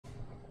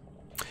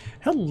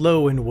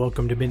Hello and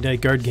welcome to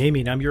Midnight Guard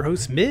Gaming. I'm your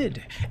host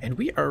Mid, and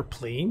we are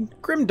playing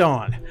Grim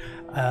Dawn.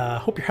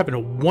 Hope you're having a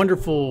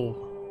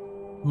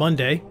wonderful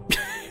Monday.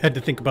 Had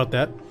to think about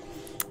that.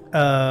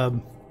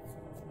 I'm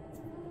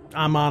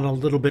on a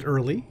little bit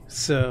early,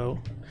 so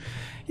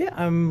yeah,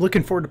 I'm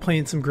looking forward to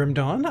playing some Grim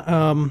Dawn.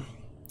 And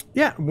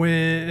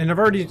I've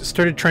already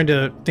started trying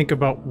to think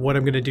about what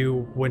I'm gonna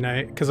do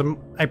when because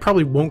I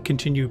probably won't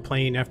continue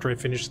playing after I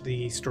finish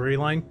the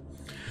storyline.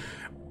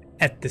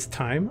 At this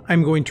time,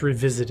 I'm going to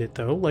revisit it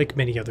though, like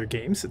many other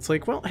games. It's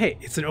like, well, hey,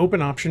 it's an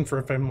open option for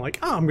if I'm like,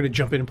 oh, I'm going to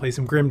jump in and play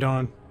some Grim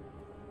Dawn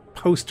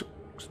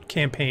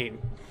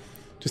post-campaign.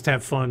 Just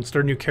have fun,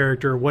 start a new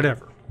character,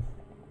 whatever.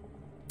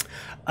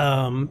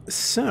 That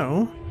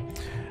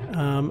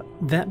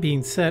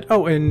being said,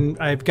 oh, and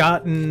I have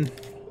gotten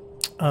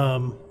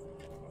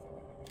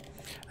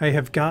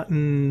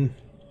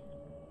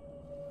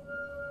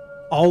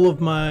all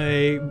of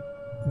my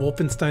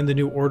Wolfenstein: The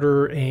New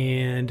Order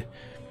and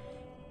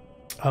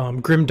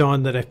Grim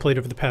Dawn that I've played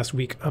over the past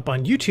week up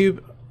on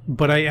YouTube,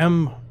 but I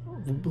am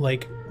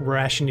like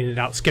rationing it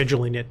out,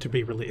 scheduling it to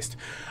be released.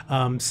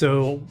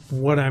 So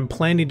what I'm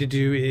planning to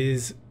do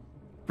is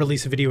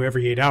release a video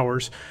every 8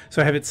 hours.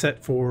 So I have it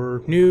set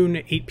for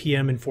noon, 8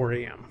 p.m. and 4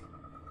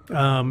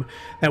 a.m.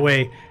 That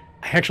way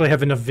I actually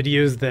have enough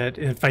videos that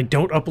if I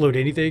don't upload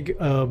anything, 3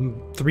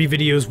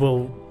 videos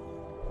will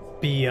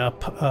be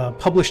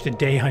published a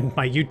day on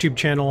my YouTube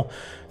channel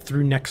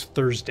through next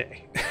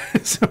Thursday.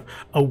 So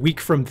a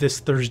week from this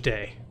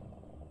Thursday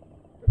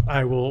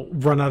I will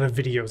run out of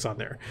videos on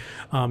there.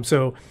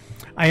 So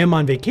I am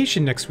on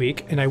vacation next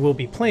week and I will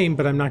be playing,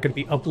 but I'm not going to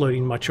be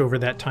uploading much over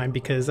that time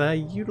because I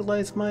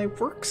utilize my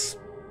work's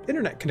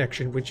internet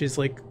connection, which is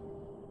like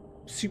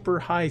super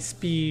high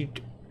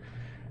speed,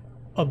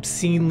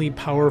 obscenely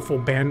powerful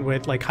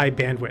bandwidth, like high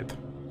bandwidth.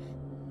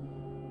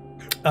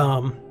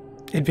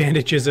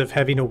 Advantages of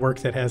having a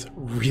work that has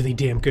really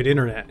damn good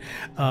internet.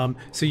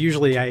 So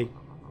usually I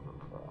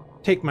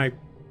take my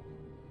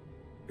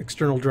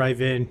external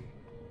drive in,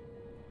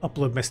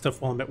 upload my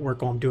stuff while I'm at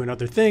work while I'm doing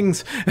other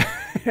things,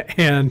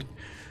 and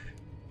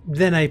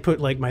then I put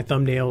like my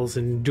thumbnails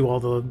and do all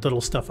the little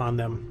stuff on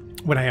them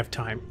when I have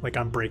time, like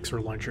on breaks or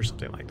lunch or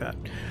something like that.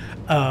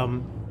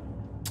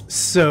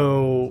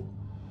 So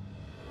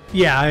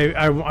yeah,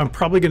 I'm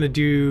probably going to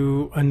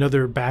do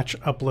another batch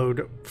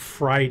upload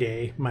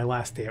Friday, my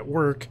last day at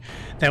work.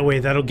 That way,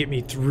 that'll get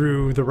me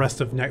through the rest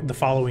of the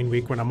following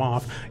week when I'm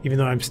off, even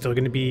though I'm still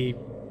going to be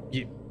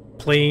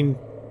playing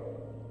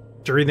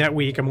during that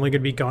week. I'm only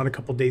going to be gone a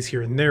couple days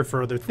here and there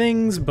for other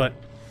things, but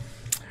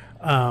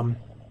yeah,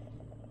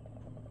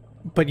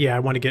 I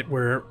want to get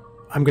where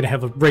I'm going to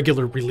have a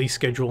regular release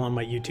schedule on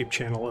my YouTube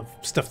channel of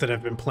stuff that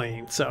I've been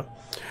playing. So,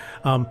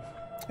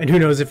 and who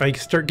knows, if I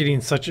start getting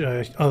such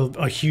a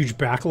huge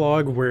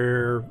backlog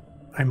where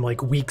I'm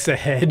like weeks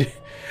ahead,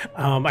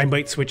 I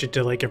might switch it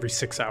to like every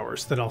 6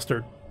 hours. Then I'll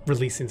start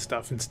releasing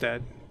stuff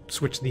instead.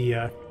 Switch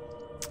the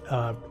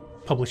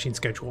publishing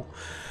schedule.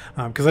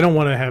 Because I don't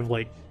want to have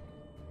like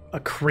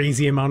a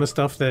crazy amount of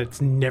stuff that's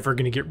never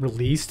going to get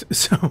released.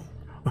 So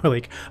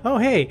like, oh,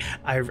 hey,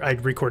 I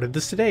recorded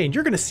this today and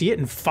you're going to see it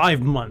in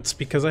 5 months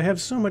because I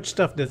have so much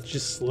stuff that's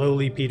just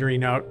slowly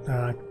petering out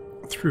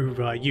through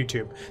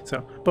YouTube.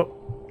 So, but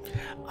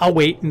I'll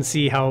wait and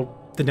see how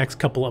the next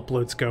couple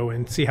uploads go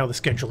and see how the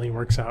scheduling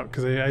works out,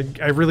 because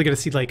I really got to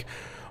see like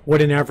what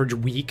an average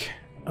week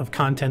of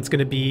content's going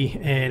to be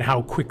and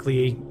how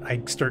quickly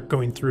I start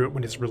going through it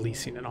when it's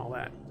releasing and all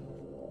that.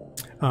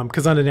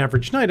 Because on an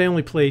average night I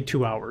only play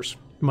 2 hours,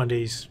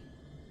 Mondays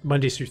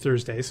through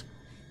Thursdays.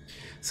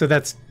 So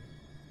that's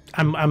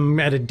I'm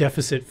at a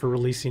deficit for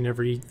releasing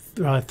every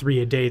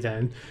 3 a day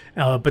then,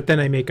 but then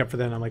I make up for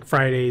that on like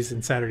Fridays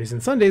and Saturdays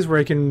and Sundays, where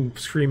I can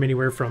stream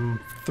anywhere from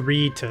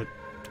 3 to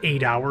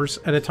 8 hours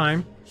at a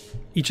time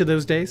each of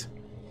those days.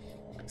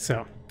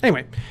 So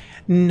anyway,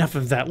 enough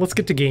of that. Let's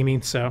get to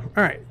gaming. So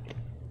all right,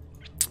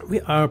 we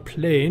are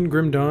playing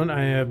Grim Dawn.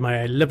 I have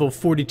my level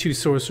 42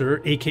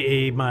 sorcerer,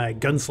 aka my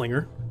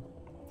gunslinger.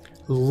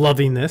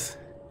 Loving this.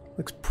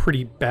 Looks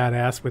pretty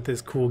badass with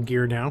this cool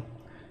gear now.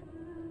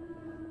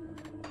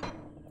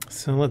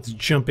 So let's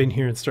jump in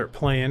here and start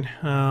playing.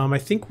 I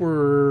think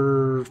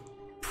we're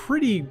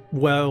pretty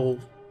well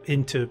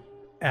into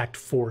Act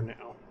 4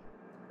 now.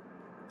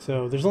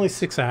 So there's only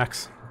 6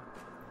 acts.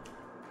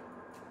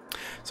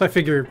 So I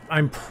figure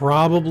I'm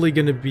probably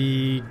going to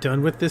be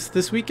done with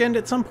this weekend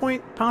at some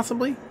point,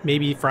 possibly.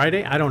 Maybe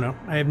Friday. I don't know.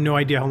 I have no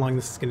idea how long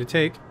this is going to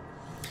take.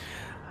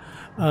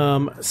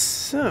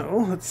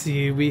 So let's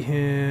see. We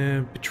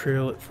have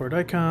Betrayal at Fort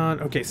Icon.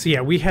 Okay, so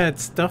yeah, we had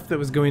stuff that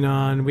was going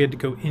on. We had to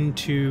go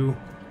into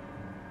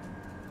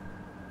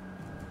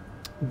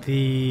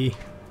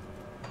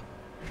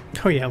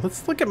oh yeah,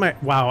 let's look at my,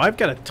 wow, I've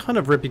got a ton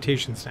of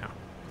reputations now.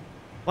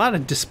 A lot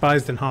of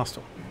despised and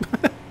hostile.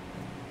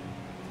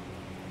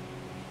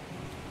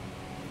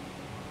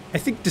 I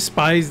think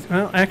despised,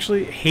 well,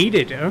 actually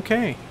hated.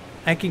 Okay,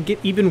 I can get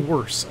even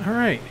worse. All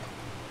right.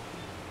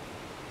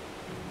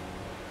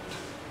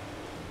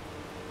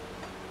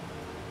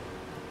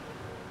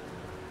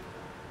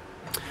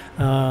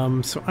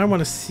 So I want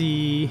to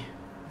see...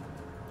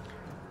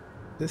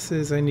 This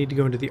is... I need to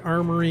go into the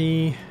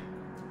armory.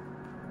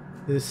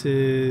 This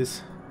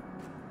is...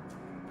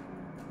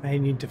 I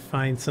need to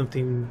find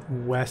something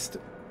west...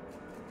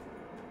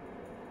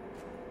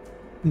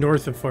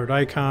 north of Fort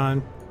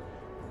Icon.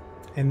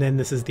 And then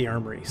this is the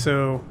armory.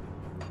 So...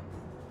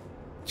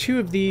 2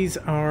 of these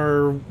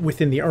are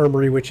within the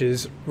armory, which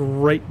is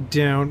right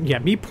down... Yeah,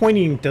 me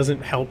pointing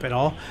doesn't help at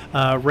all.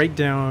 Right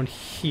down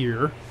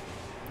here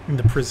in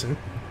the prison,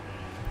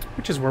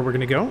 which is where we're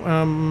going to go.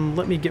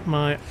 Let me get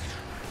my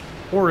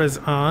auras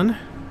on.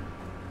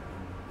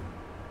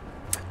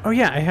 Oh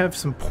yeah, I have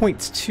some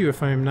points too,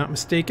 if I'm not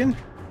mistaken.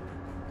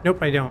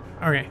 Nope, I don't.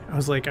 Okay, I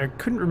was like, I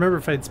couldn't remember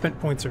if I had spent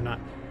points or not.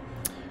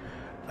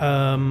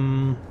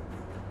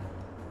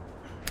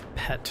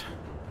 Pet.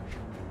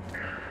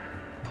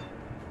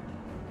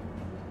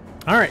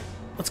 Alright,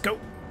 let's go.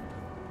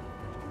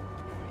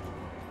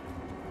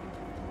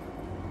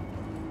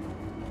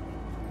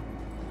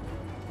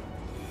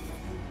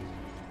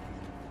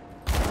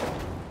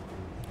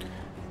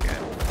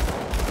 Got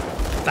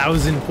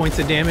 1,000 points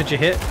of damage a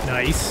hit.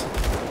 Nice.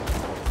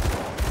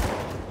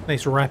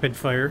 Nice rapid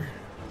fire.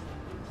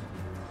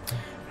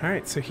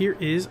 Alright, so here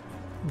is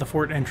the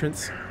fort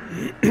entrance.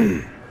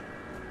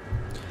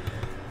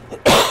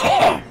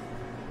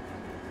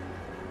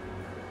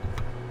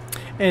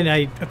 And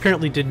I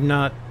apparently did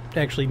not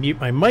actually mute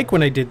my mic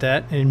when I did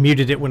that, and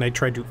muted it when I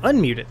tried to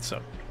unmute it,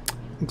 so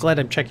I'm glad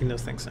I'm checking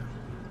those things now.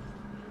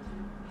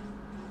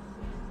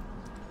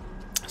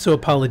 So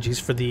apologies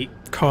for the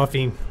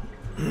coughing,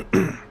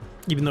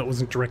 even though it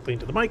wasn't directly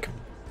into the mic.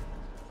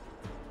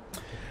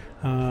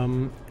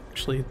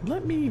 Actually,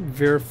 let me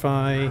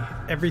verify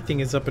everything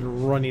is up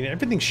and running.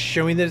 Everything's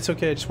showing that it's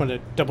okay. I just want to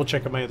double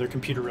check on my other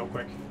computer real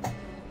quick.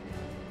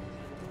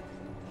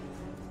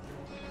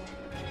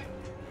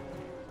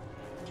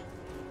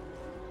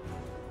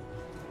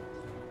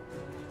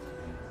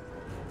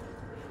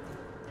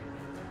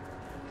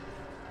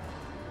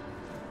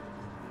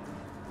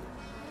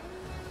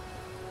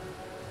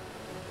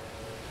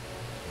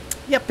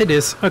 Yep, it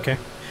is. Okay.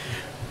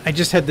 I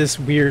just had this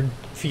weird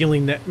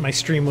feeling that my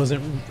stream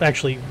wasn't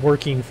actually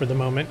working for the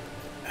moment.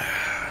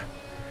 Alright,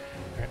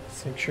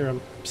 let's make sure I'm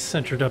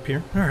centered up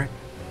here. Alright.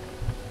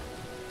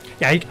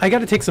 Yeah, I got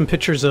to take some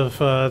pictures of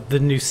the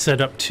new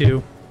setup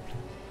too,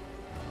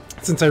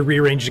 since I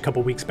rearranged a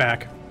couple weeks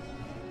back.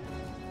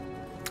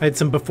 I had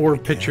some before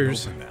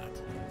pictures.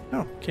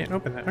 Oh, can't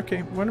open that. Okay,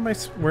 where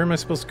am I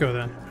supposed to go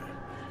then?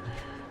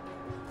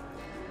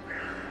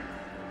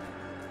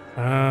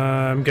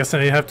 I'm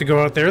guessing I have to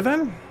go out there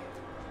then?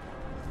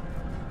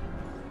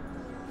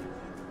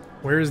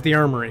 Where is the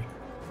armory?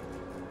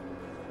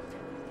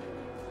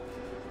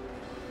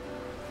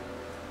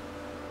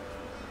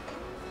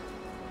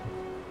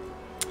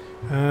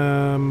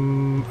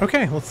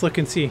 Okay, let's look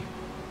and see.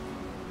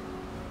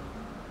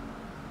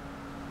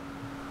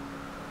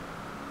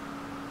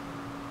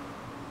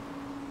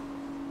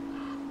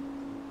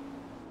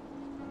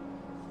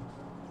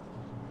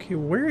 Okay,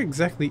 where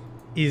exactly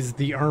is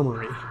the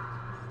armory?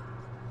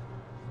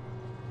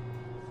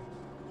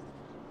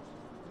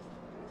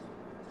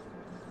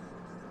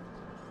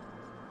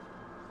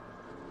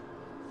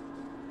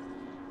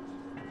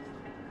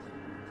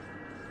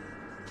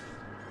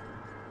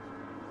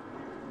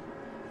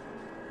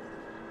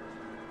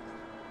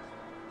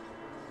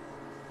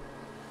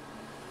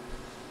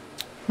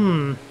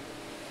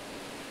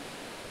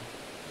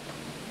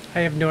 I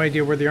have no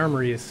idea where the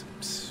armory is,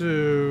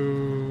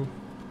 so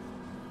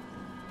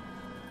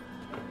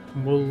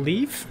we'll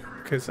leave,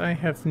 because I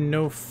have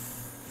no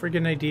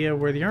friggin' idea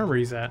where the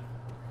armory's at.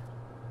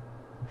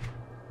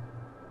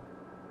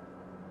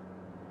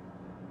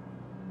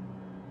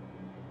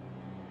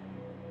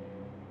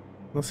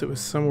 Unless it was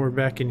somewhere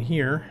back in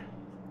here.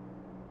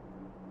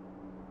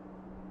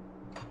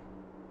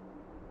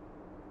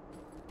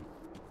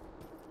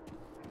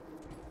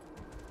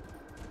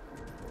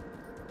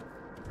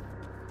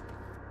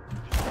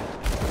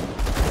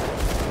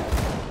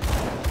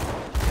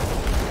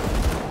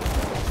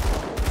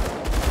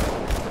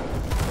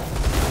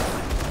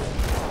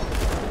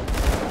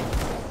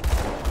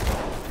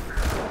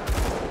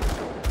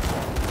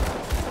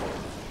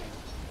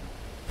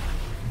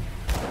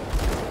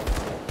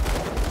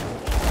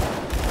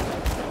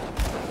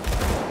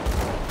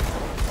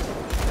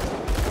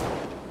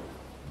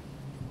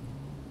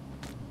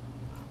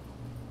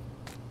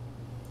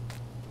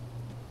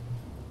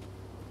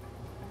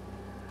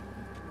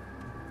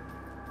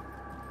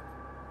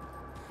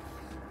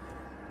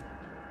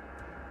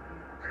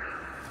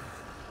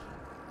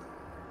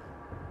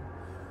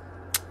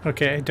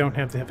 Okay, I don't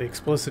have the heavy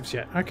explosives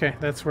yet. Okay,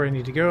 that's where I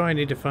need to go. I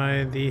need to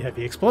find the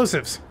heavy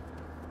explosives.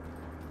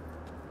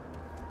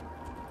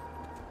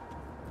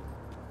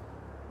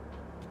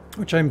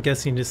 Which I'm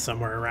guessing is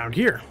somewhere around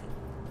here.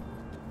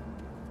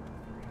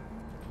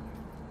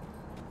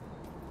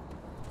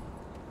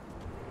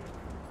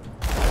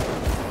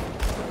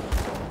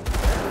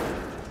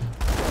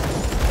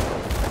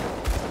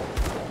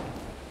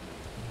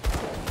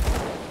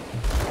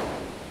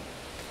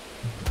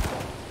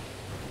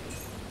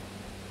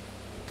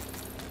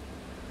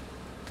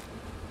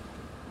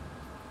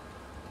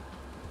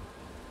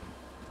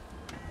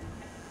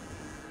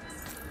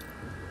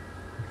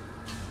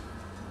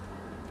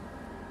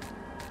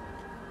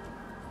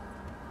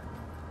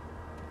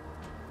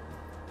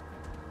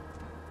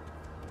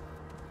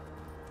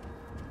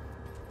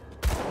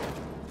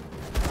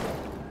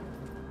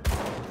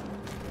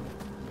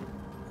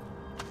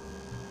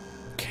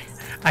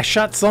 I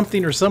shot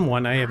something or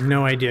someone. I have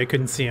no idea. I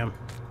couldn't see him.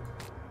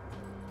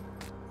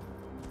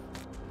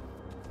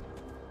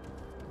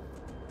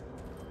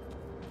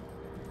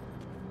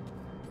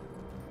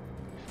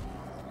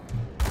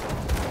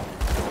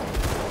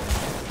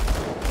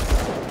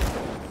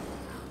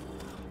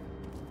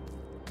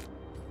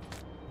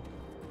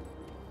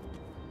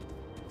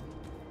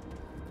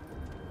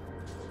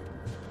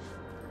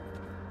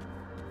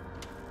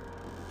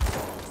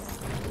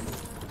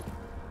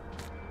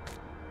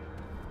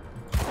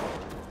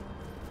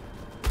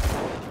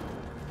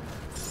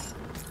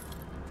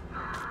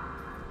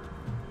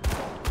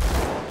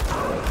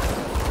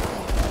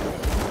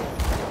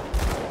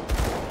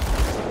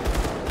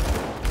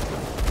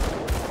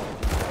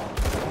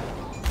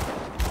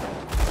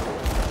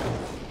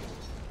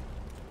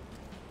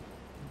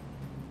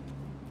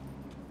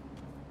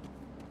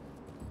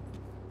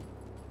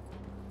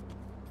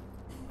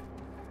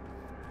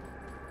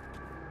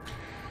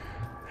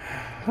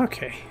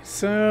 Okay,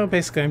 so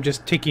basically I'm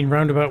just taking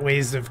roundabout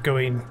ways of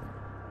going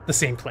the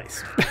same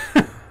place.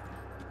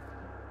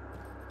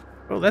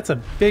 Oh, that's a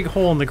big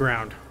hole in the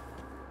ground.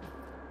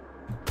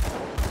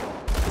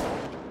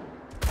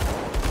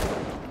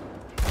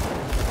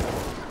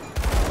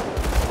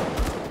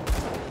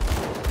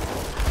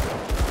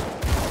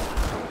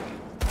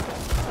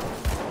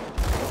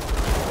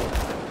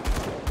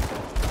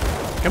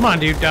 Come on,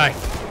 dude, die.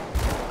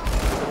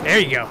 There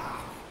you go.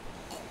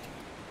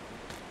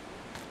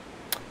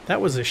 That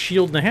was a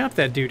shield and a half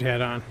that dude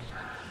had on.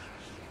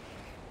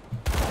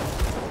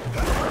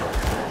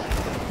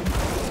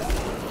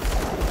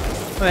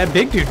 Well, that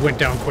big dude went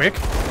down quick.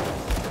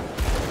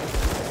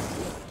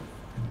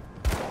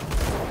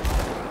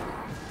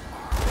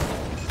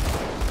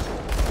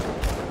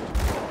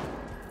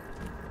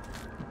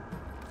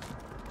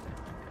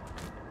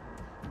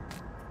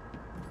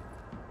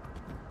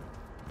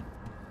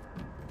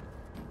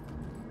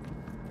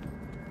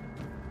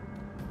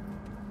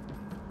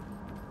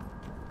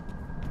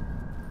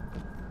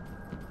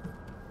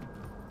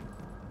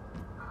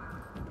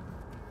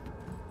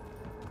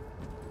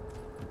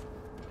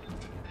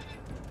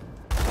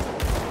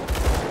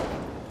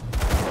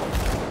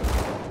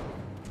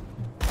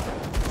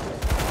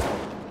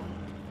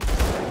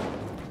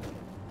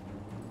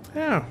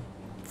 Oh,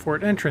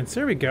 fort entrance.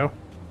 There we go.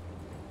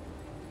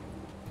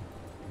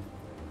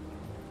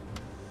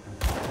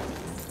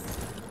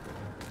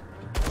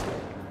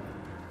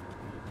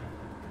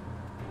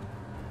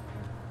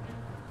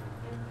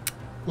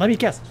 Let me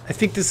guess. I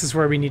think this is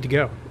where we need to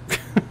go.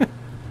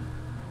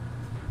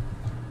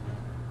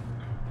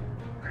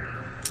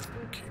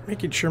 Okay,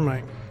 making sure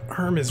my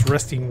arm is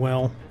resting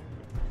well.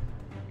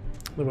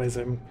 Otherwise,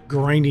 I'm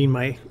grinding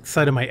my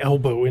side of my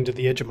elbow into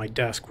the edge of my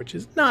desk, which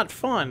is not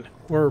fun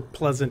or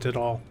pleasant at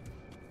all.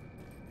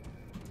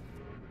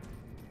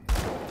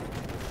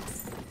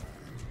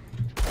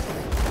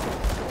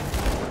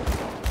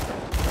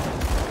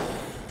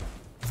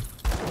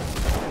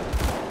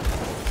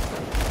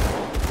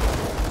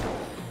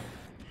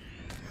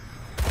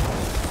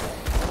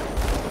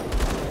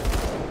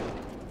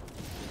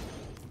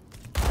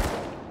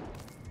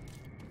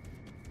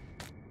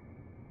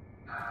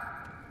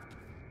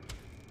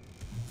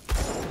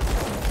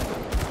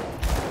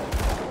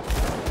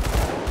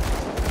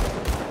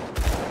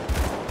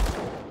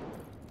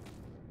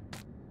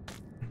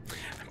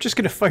 Just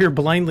gonna fire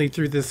blindly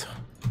through this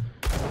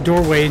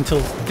doorway until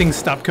things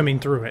stop coming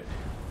through it.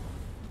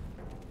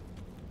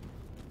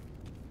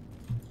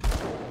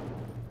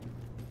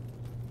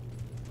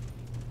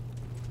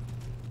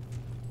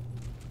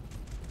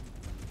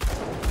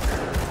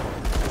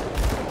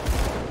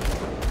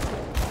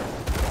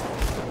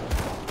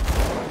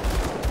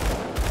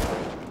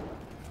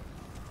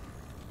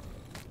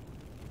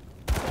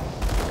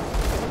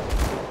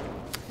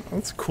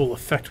 That's a cool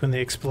effect when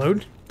they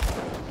explode.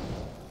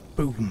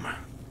 Boom.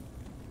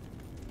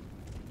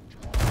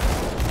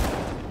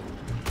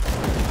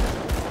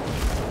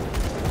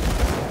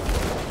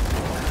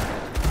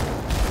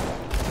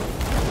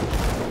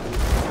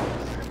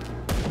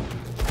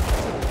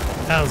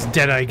 Those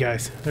Deadeye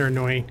guys. They're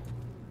annoying.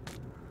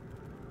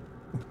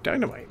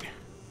 Dynamite.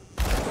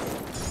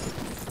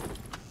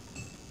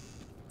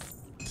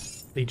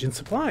 Legion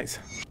supplies.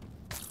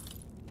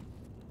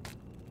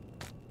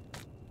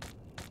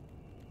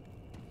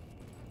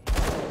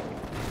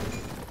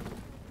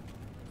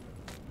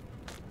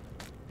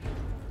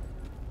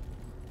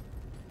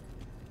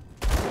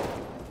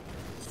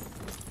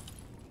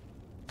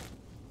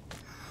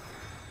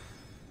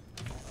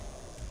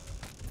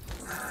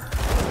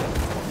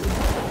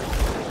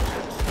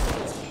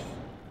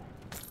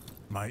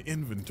 My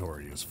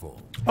inventory is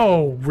full.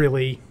 Oh,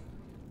 really?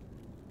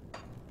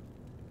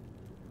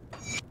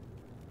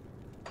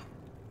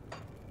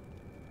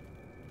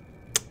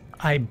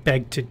 I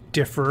beg to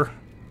differ.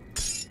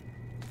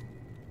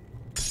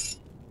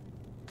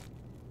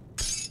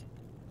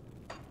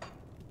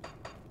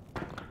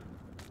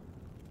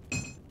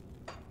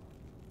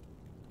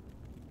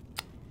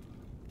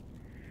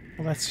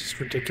 Well, that's just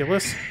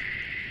ridiculous.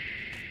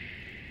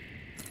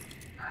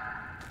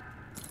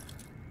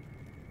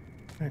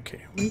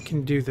 Okay, we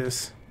can do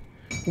this.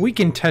 We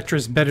can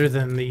Tetris better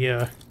than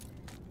the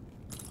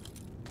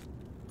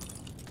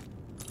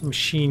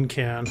machine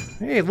can.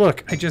 Hey,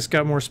 look, I just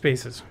got more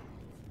spaces.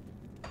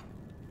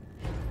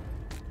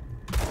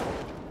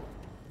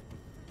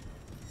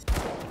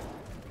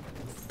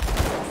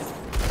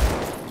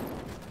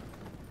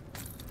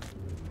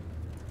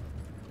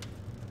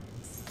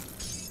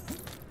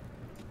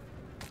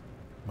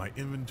 My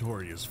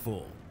inventory is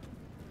full.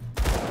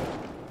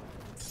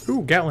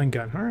 Ooh, Gatling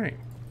gun. All right.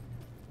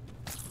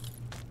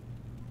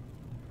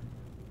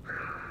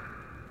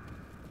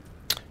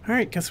 All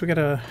right, guess we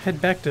gotta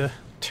head back to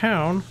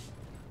town.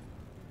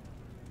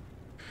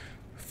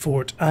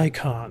 Fort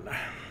Icon.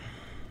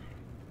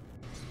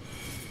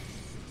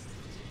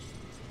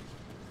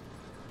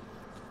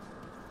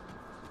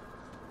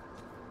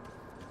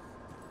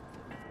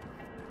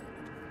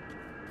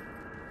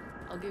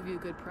 I'll give you a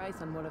good price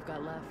on what I've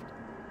got left.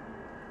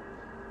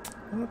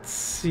 Let's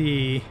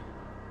see.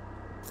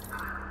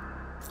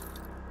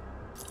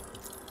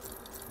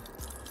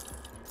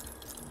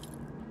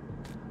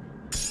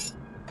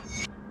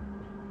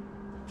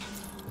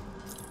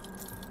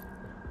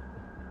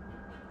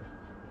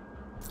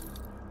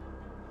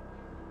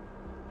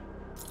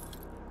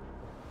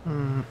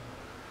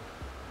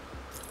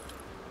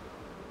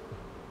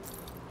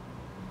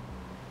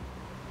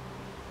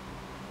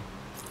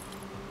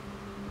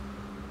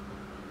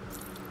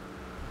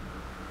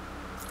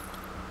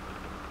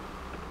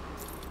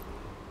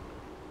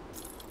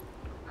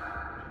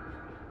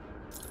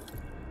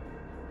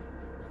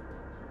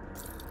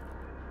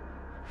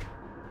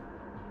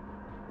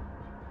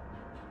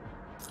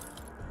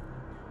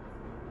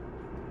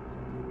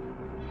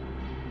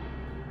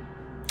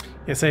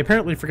 Yes, I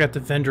apparently forgot to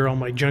vendor all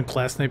my junk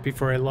last night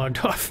before I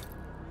logged off.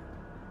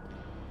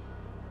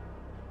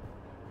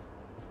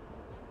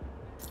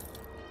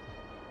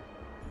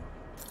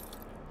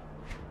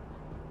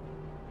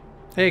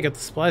 Hey, I got the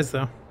supplies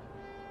though.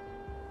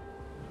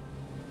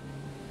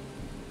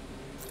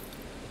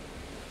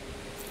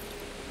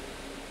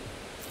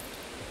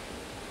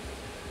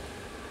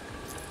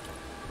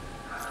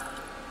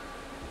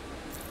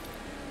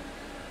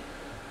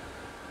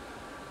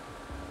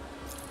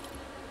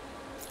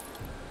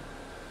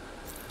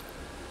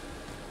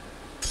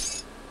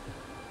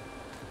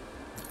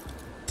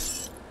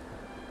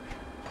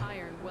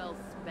 Iron well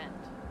spent.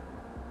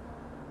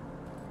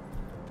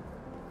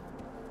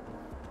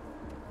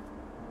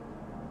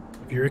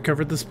 Have you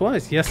recovered the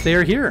supplies? Yes, they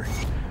are here.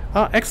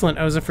 Ah, excellent.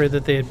 I was afraid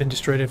that they had been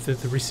destroyed after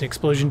the recent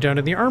explosion down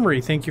in the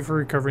armory. Thank you for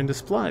recovering the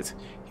supplies.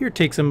 Here,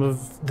 take some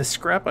of the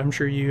scrap. I'm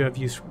sure you have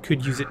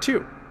could use it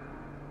too.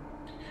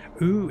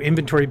 Ooh,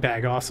 inventory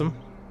bag. Awesome.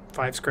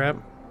 5 scrap.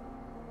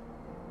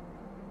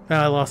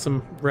 I lost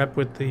some rep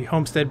with the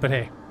homestead, but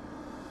hey.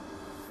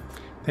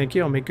 Thank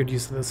you. I'll make good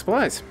use of the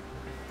supplies.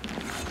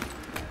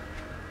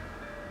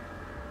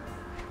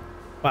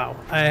 Wow,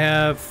 I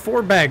have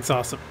 4 bags.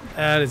 Awesome.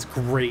 That is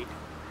great.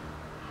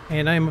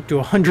 And I'm up to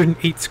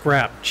 108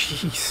 scrap.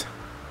 Jeez.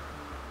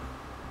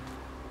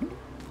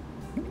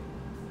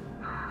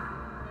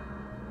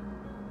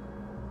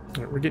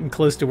 Alright, we're getting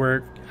close to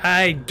where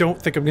I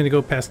don't think I'm going to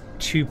go past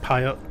 2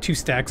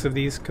 stacks of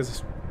these,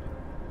 because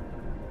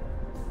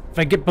if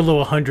I get below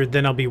 100,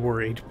 then I'll be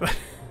worried. But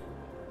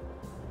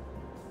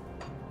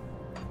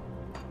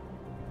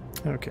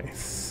okay,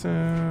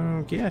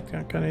 so yeah,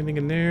 got anything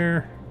in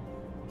there?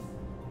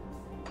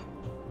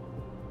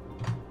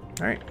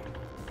 All right.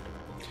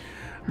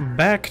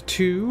 Back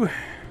to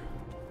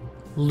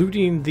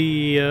looting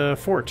the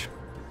fort.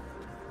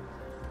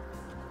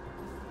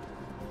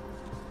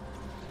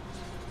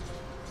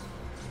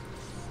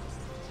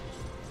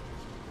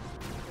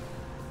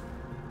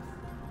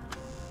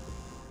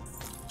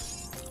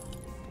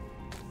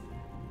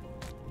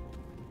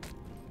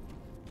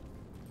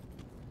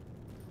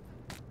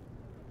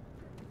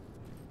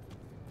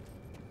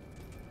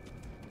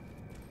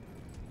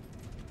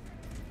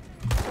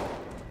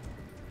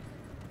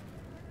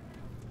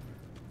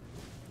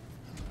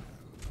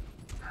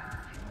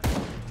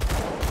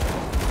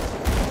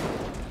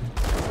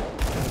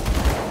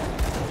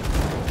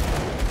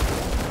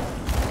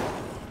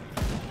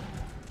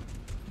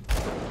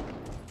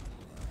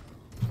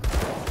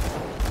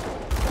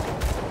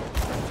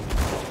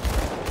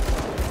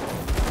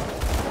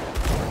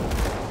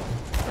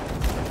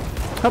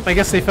 Oh, I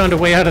guess they found a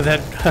way out of that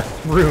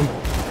room.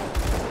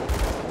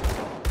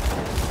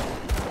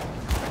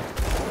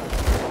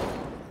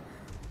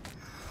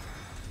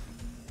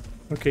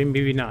 Okay,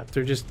 maybe not.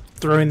 They're just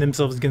throwing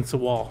themselves against the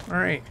wall. All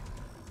right.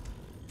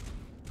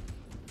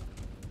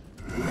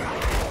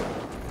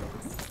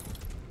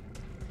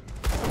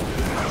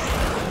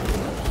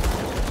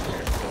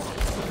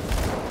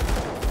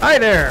 Hi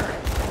there!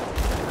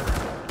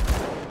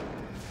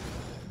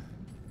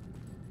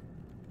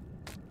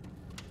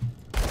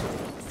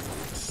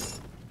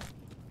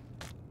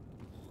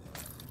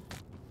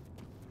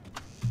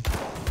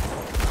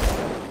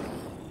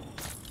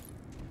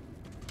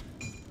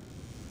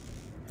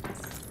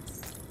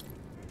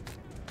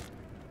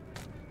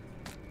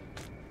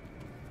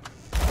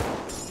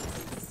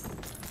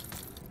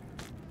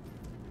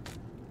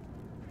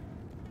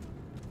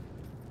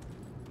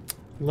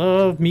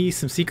 Love me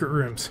some secret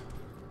rooms.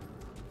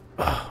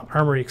 Ugh,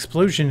 armory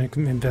explosion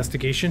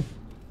investigation.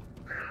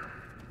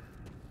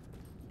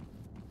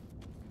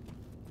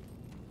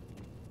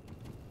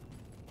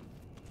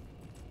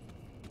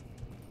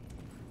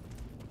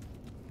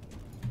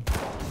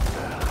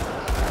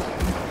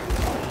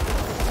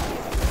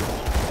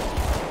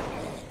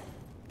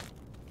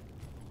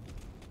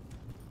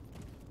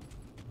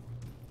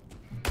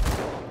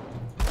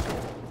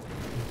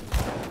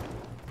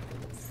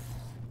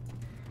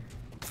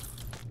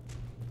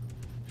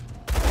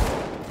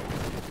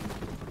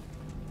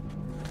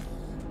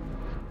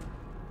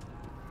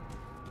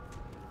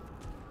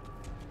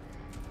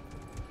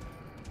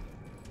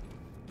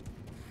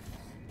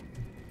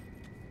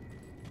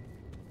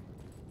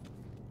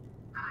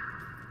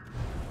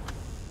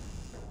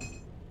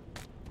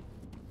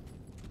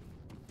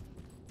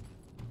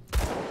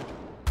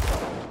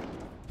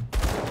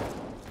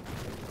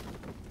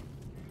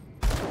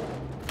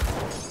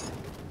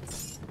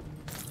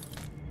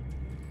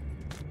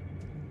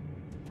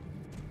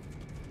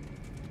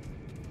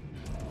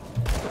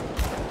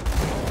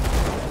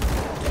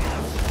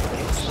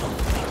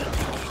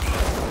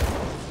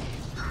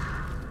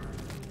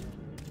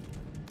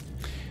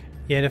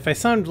 Yeah, and if I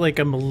sound like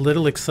I'm a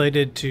little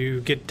excited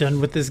to get done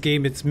with this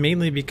game, it's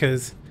mainly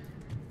because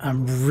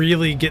I'm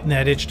really getting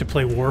that itch to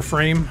play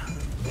Warframe.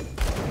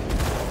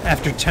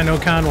 After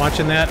TennoCon,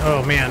 watching that,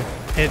 oh man,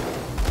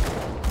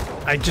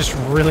 I just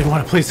really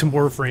want to play some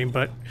Warframe,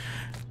 but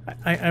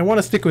I want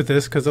to stick with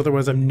this because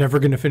otherwise I'm never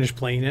going to finish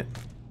playing it.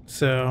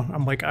 So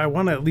I'm like, I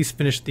want to at least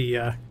finish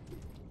the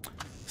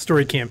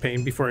story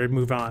campaign before I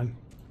move on.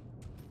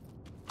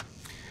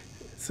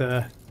 It's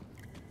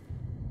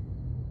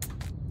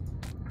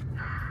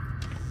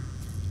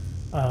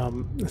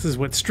this is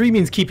what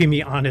streaming's keeping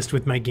me honest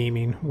with my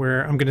gaming,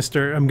 where I'm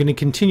gonna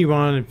continue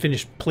on and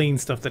finish playing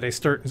stuff that I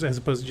start, as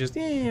opposed to just,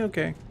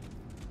 okay,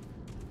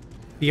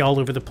 be all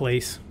over the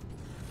place.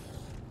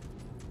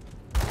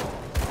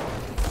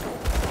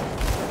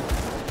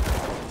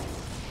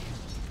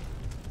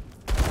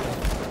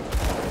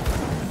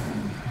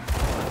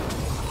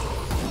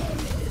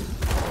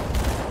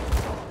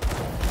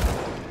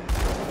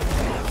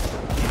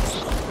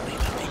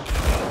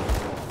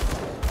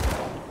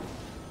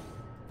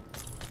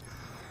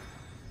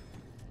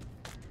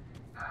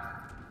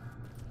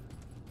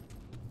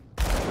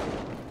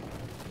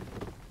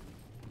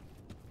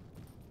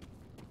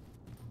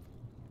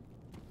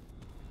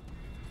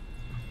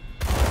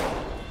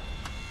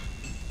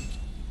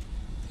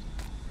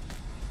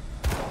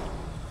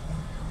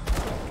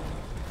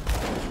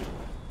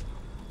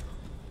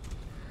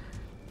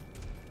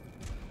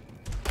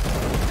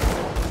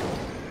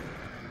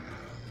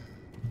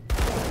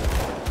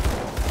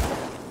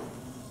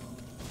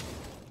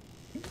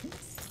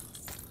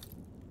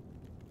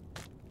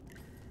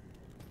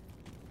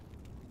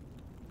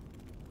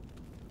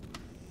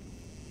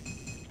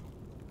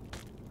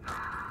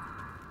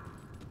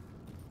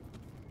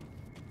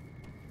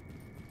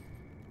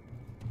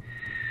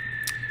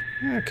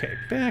 Okay,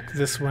 back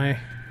this way.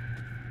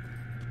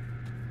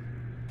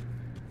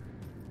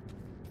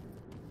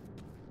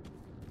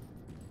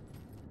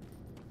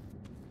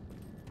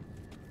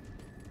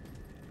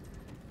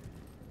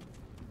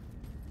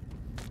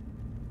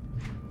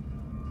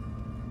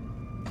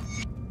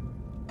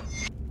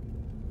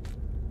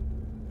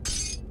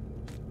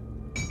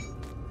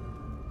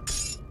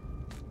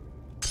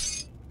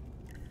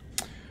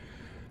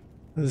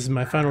 This is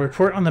my final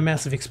report on the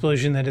massive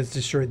explosion that has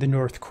destroyed the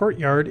North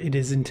Courtyard. It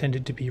is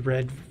intended to be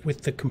read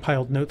with the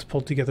compiled notes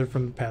pulled together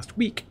from the past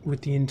week.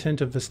 With the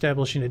intent of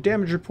establishing a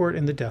damage report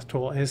and the death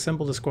toll, I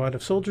assembled a squad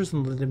of soldiers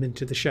and led them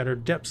into the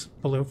shattered depths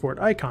below Fort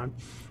Icon.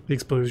 The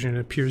explosion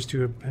appears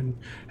to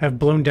have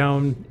blown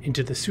down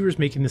into the sewers,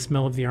 making the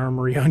smell of the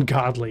armory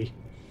ungodly.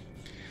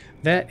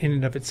 That, in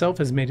and of itself,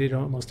 has made it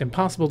almost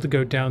impossible to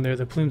go down there.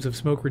 The plumes of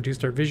smoke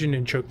reduced our vision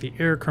and choked the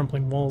air.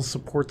 Crumbling walls,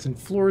 supports, and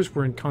floors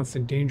were in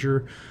constant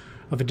danger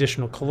of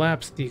additional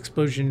collapse. The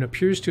explosion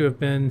appears to have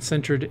been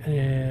centered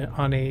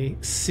on a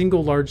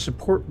single large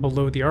support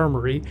below the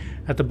armory.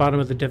 At the bottom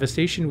of the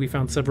devastation, we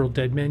found several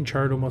dead men,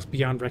 charred almost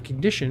beyond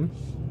recognition.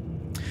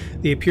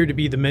 They appear to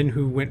be the men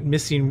who went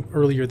missing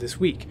earlier this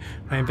week.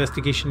 My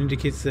investigation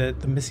indicates that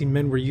the missing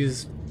men were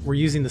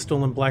using the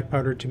stolen black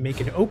powder to make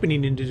an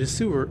opening into the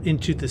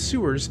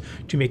sewers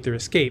to make their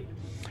escape.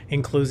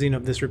 In closing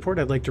of this report,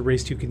 I'd like to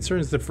raise two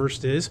concerns. The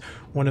first is,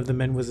 one of the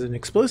men was an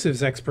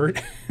explosives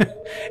expert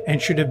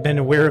and should have been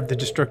aware of the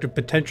destructive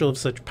potential of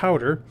such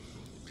powder,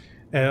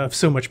 of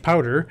so much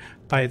powder.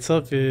 By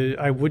itself,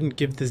 I wouldn't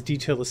give this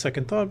detail a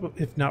second thought,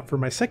 if not for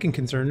my second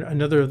concern.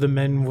 Another of the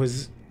men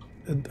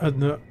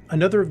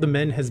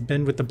has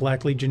been with the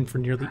Black Legion for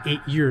nearly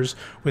 8 years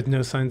with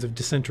no signs of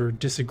dissent or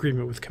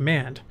disagreement with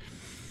command.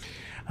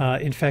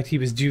 In fact, he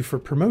was due for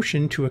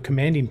promotion to a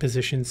commanding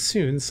position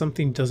soon.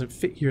 Something doesn't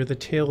fit here. The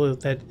tale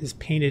that is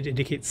painted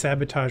indicates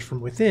sabotage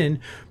from within,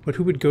 but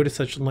who would go to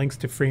such lengths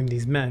to frame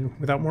these men?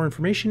 Without more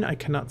information, I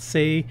cannot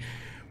say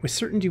with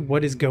certainty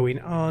what is going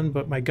on,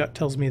 but my gut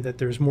tells me that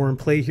there's more in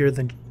play here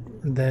than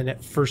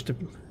at first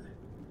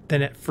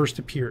than it first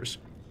appears.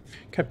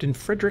 Captain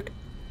Frederick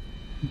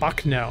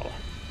Bucknell.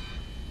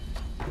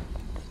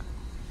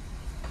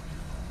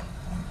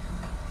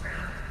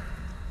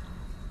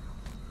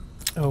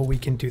 Oh, we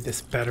can do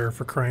this better,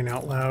 for crying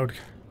out loud.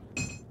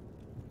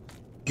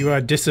 You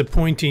are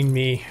disappointing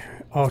me,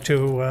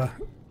 auto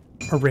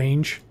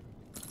arrange.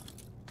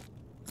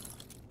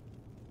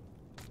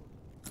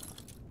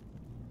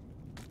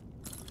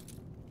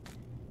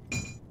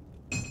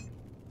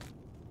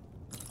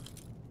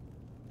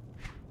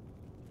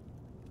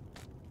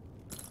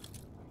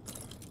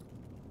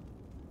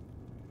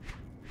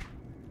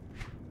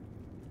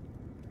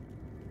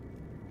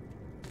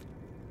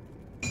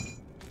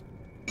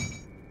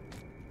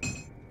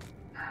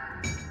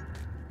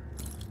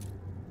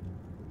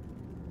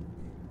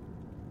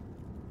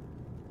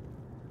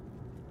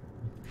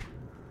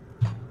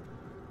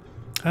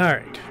 All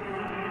right.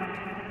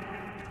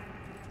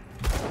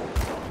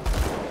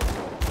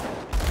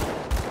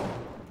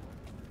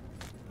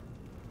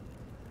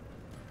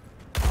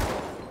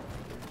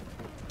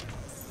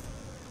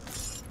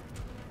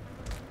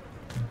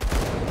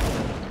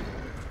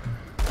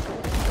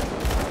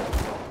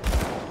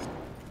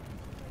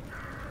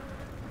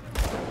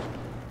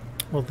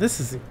 Well, this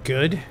isn't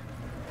good.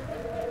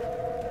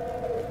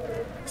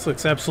 This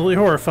looks absolutely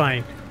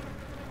horrifying.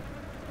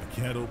 I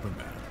can't open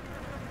that.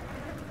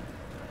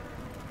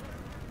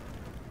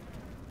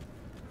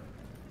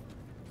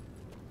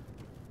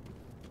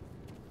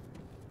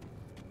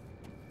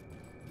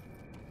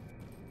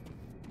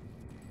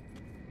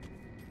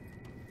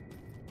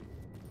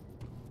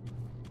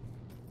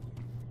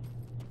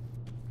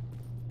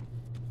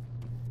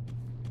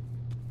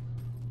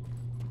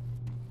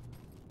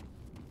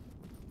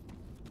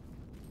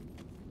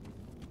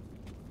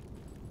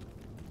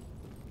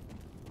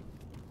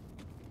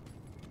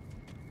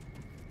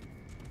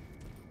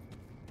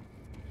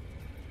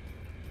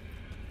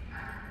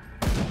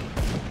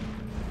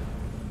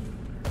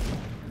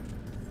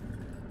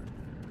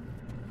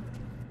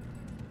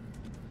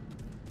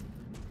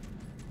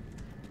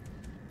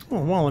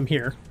 Well, while I'm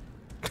here,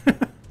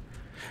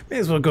 may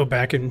as well go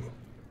back and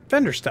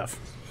vendor stuff.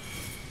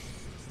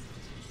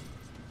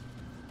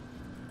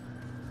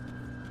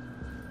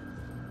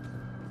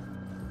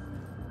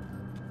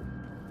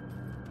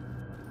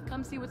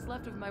 Come see what's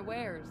left of my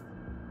wares.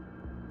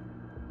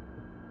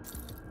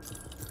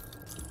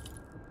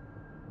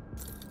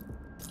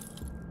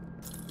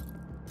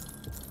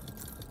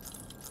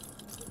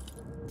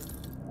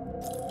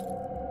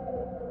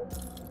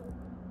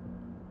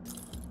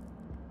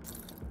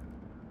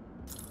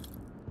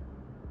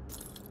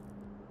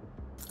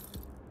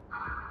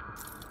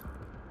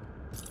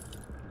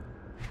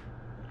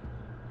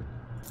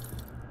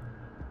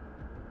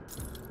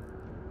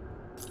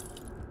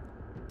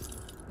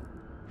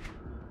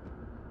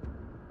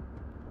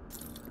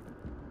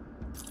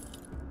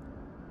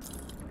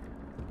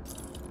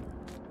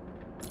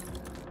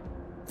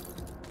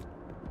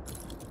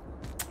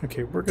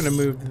 Okay, we're gonna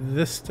move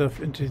this stuff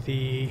into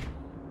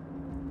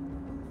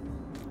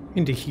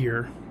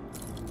here.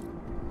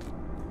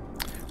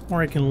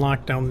 More I can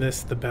lock down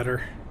this, the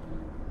better.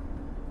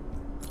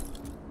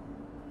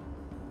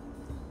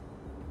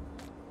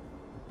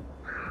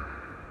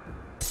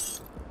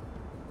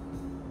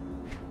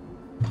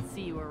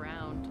 See you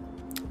around.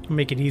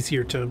 Make it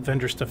easier to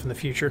vendor stuff in the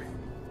future.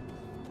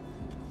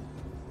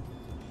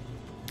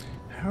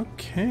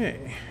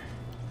 Okay.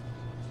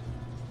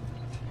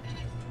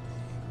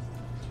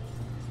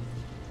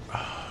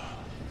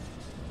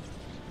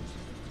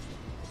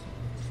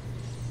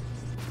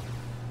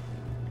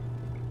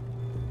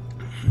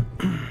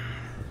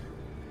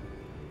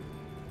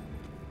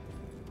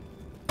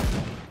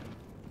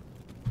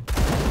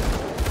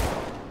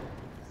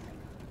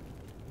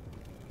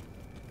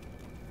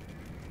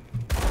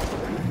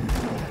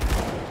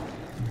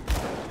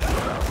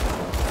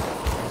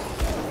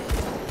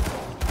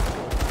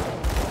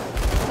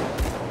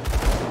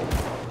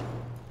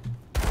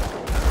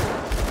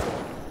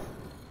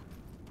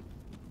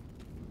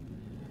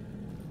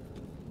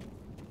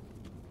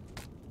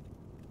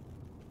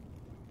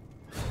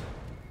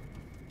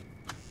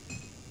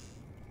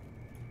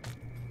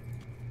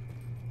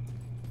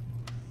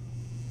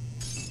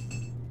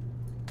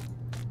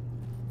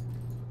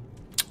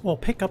 Well,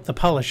 pick up the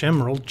polished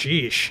emerald,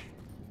 geesh.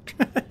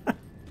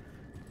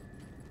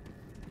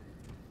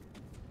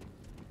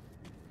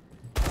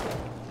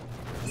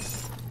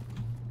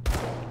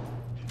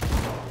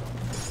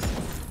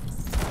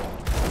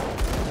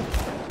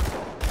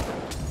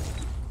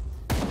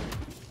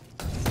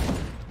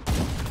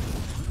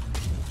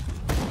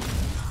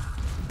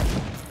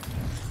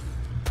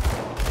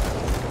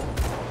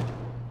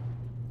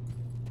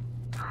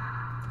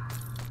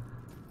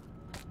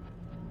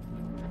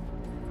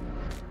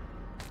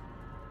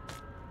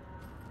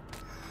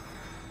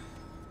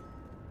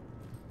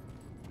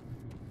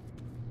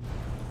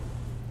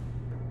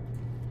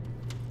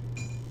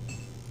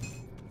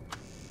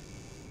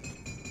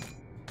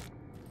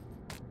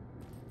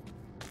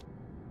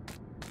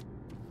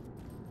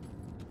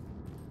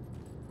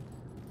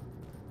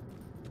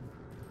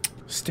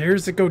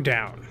 Stairs that go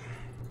down.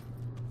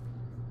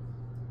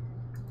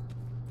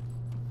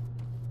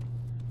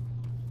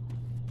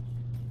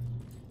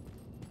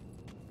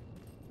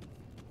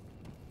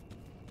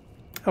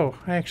 Oh,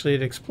 I actually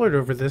had explored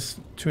over this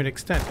to an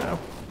extent now.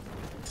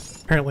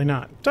 Apparently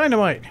not.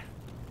 Dynamite!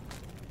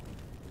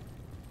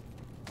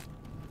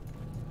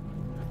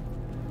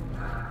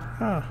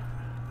 Ah,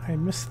 I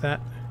missed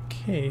that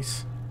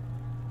case.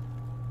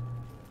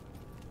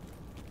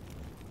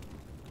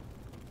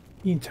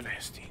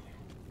 Interesting.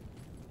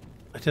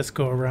 Let us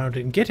go around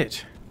and get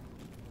it.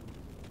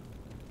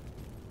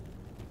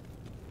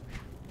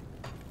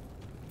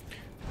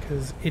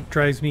 Because it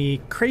drives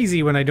me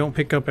crazy when I don't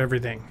pick up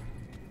everything.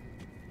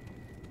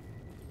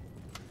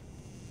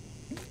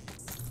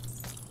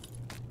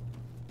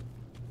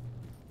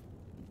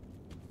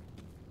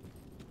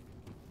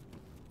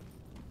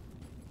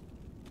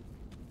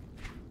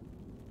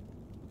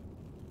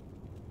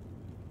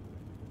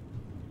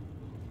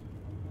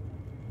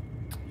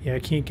 Yeah, I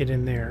can't get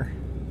in there.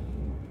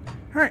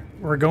 Alright,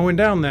 we're going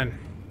down then.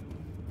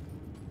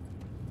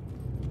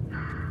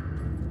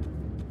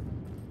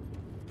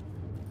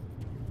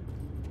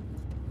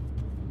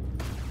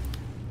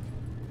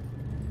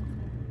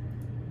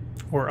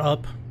 Or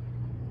up.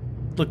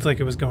 Looked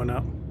like it was going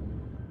up.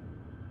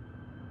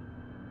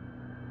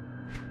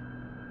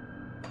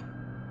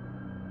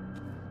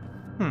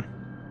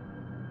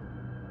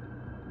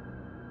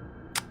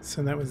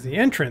 So that was the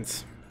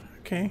entrance.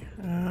 Okay,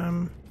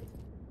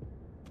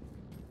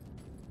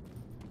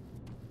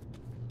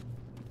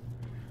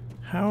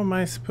 how am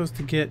I supposed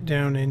to get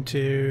down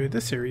into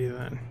this area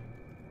then?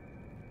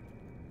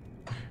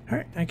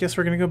 Alright, I guess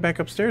we're gonna go back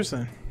upstairs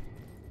then.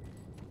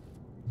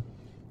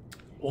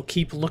 We'll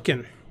keep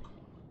looking.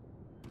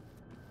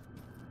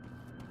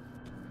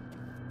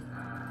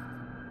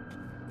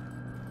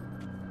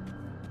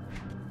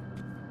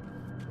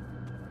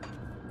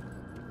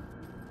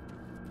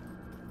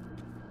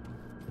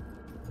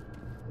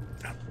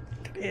 Oh,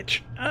 good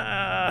itch.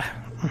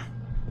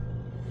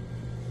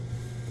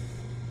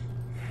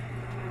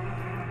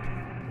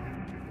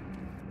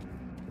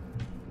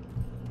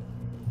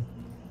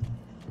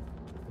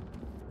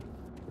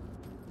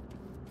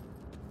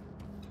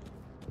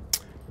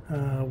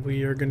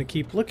 We are going to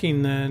keep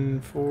looking then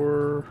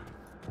for...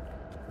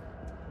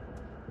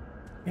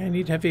 Yeah, I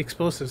need heavy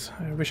explosives.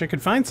 I wish I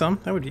could find some.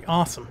 That would be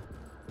awesome.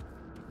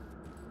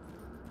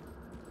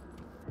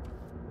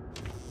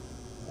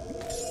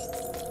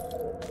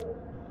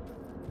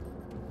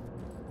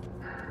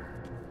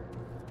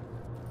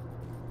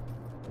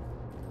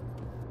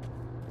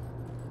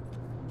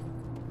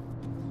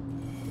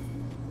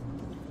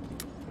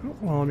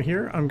 While I'm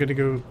here, I'm going to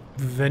go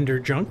vendor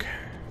junk.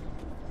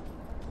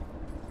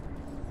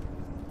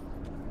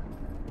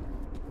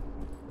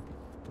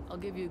 I'll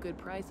give you a good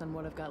price on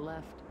what I've got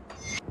left.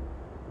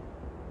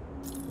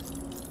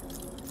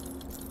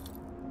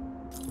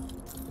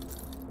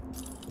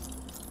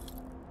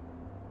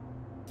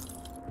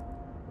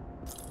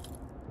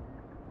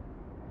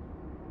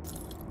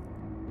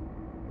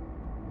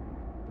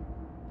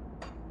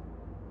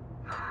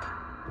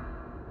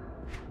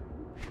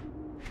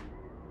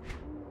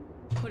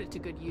 Put it to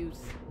good use.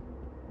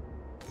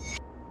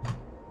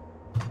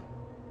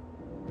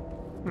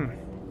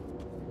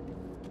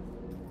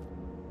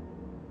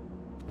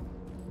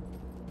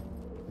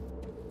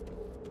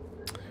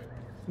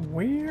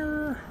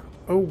 Where?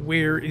 Oh,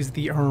 where is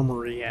the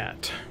armory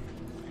at?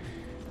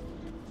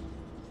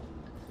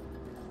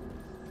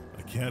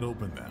 I can't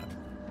open that.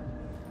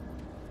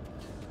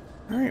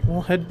 Alright,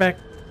 we'll head back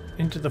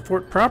into the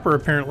fort proper,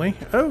 apparently.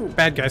 Oh,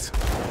 bad guys.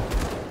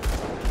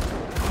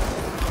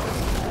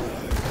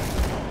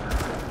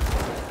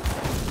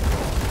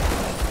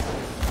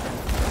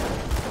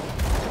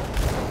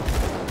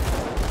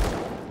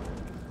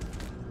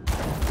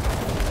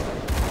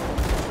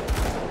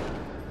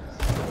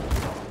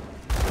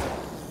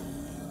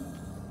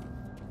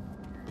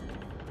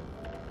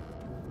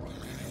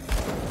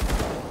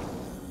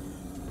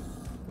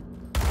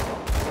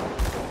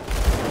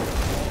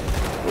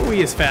 He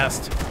is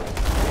fast.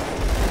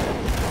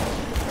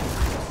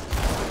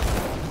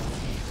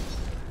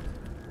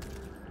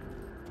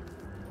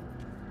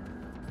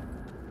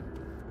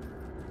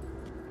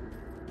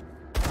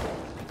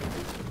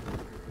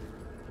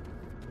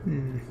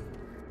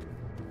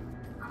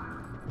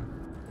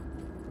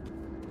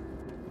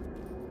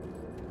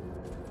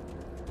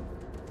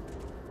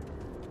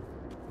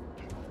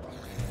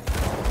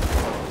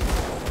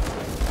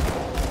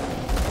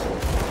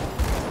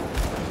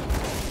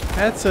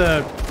 That's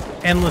a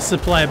endless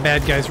supply of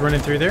bad guys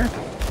running through there.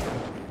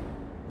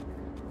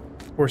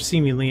 Or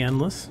seemingly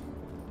endless.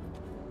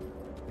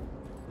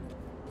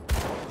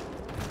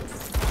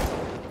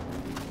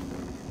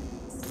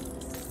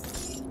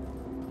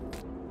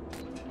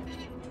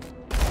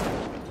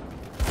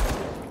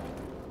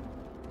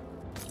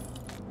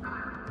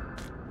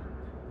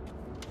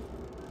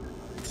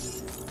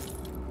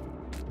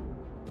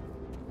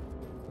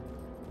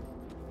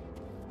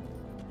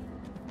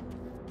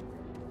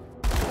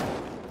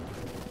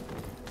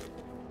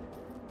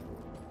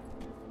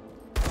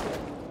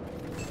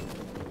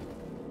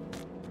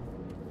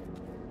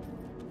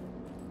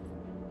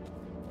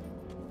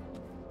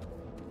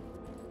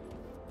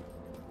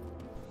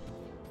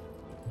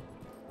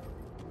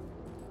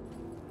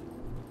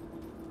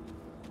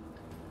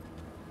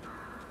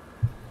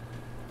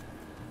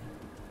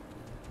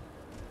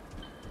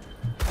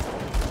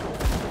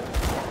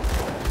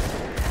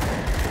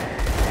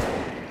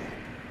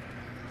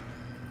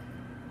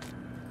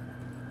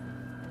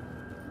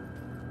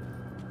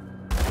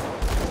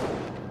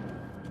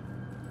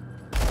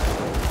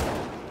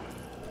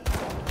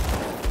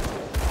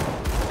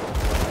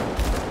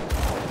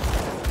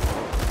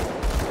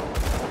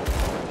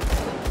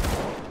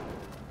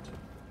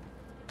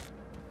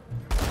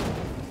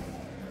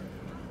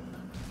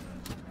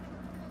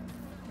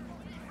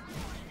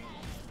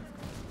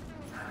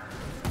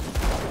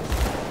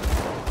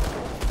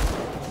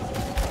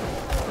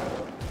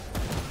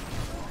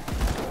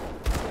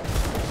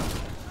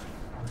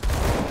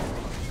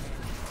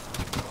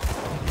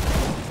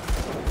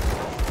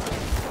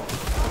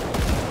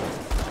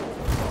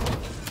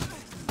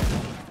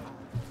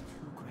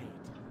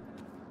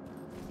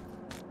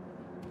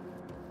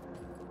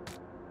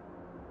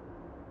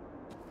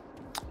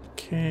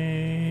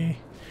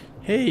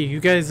 Hey, you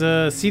guys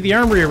see the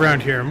armory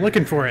around here? I'm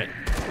looking for it.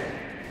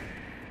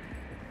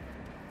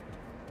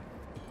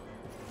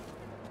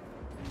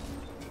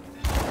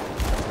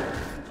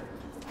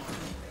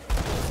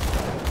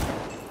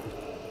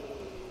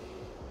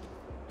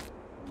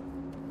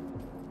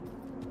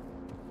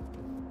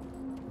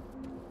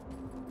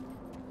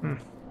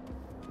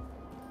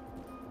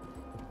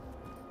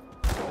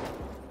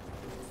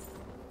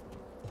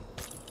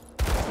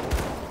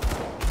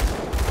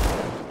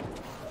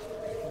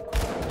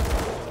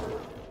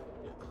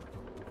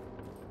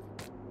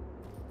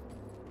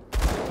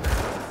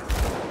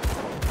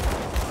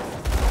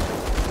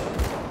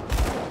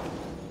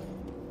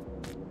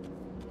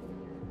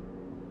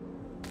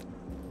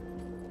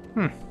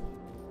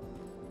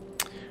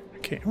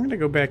 Okay, I'm gonna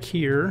go back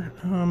here.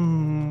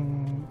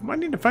 I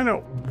need to find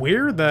out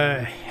where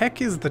the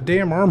heck is the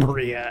damn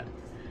armory at.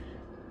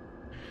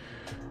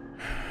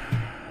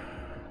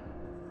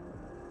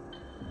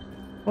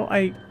 Well,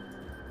 wait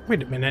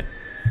a minute.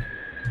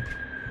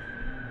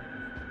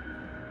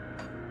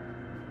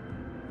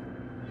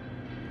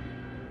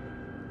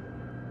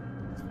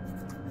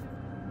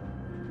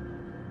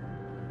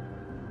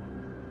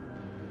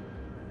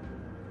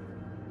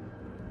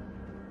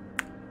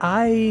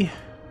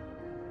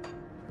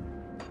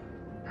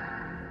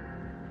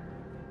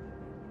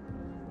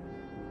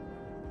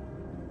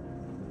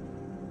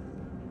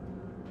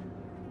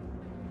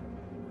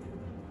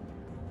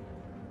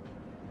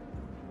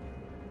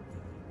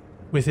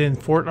 Within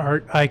Fort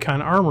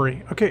Icon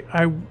Armory. Okay,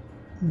 I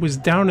was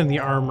down in the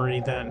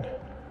armory then.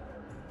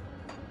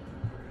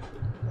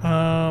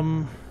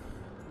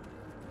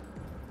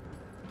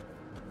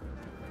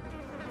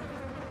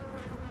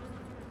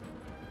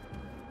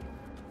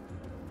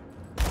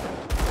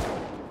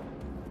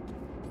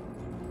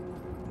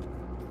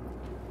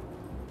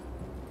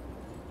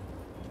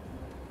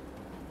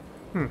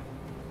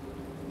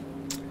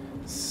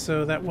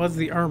 So that was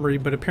the armory,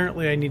 but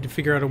apparently I need to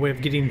figure out a way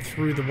of getting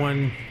through the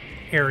one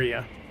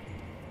area.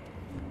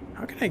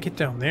 How can I get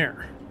down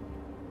there?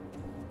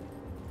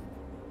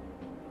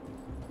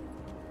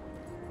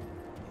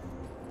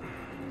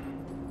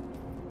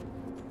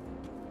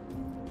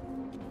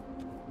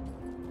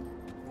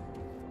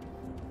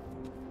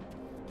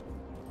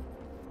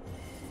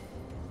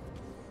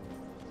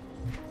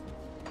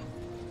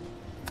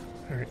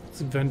 Alright,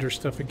 let's vendor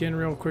stuff again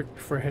real quick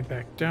before I head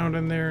back down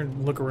in there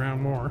and look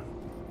around more.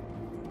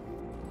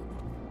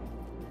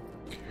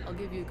 I'll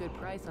give you a good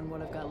price on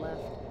what I've got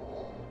left.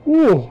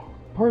 Ooh,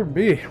 pardon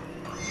me.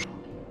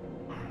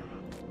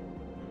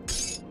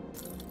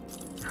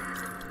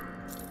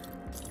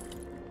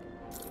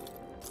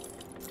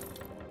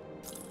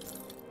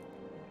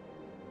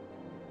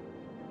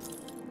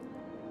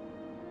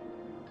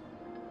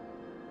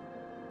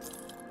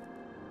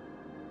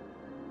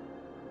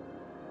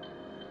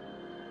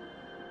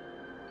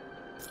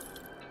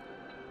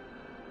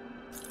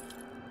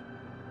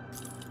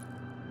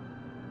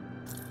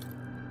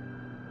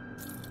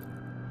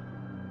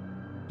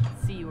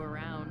 See you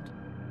around.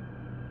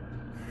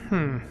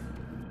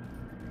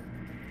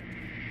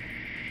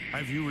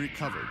 Have you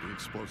recovered the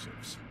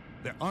explosives?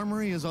 The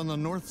armory is on the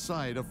north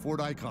side of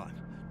Fort Icon.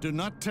 Do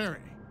not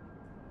tarry.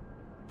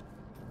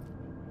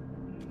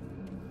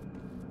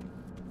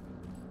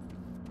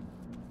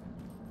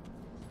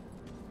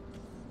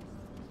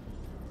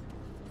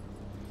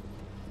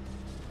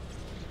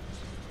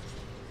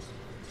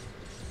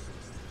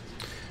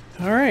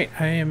 All right,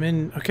 I am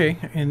in, okay,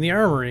 in the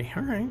armory.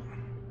 All right.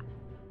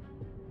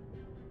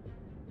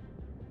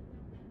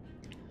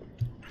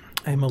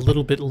 I'm a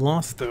little bit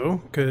lost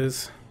though,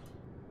 because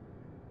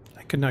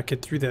I could not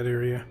get through that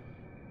area.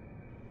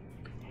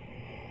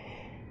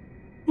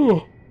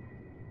 Oh,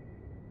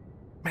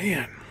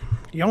 man,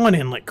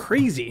 yawning like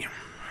crazy.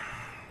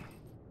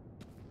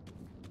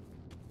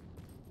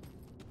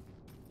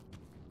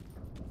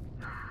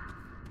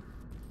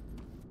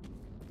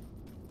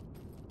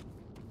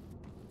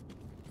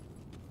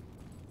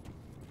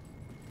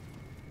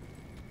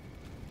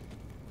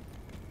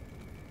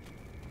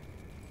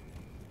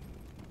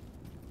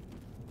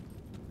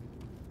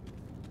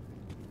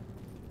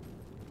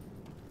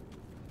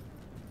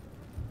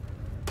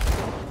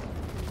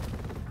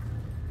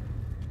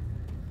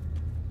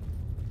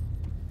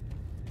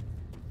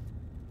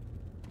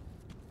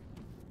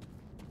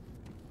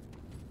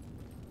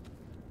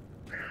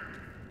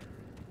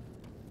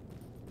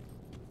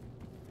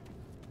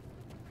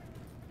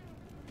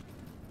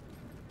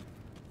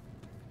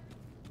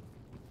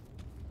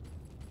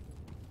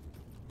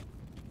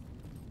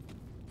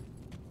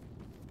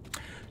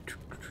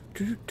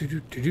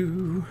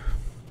 Do.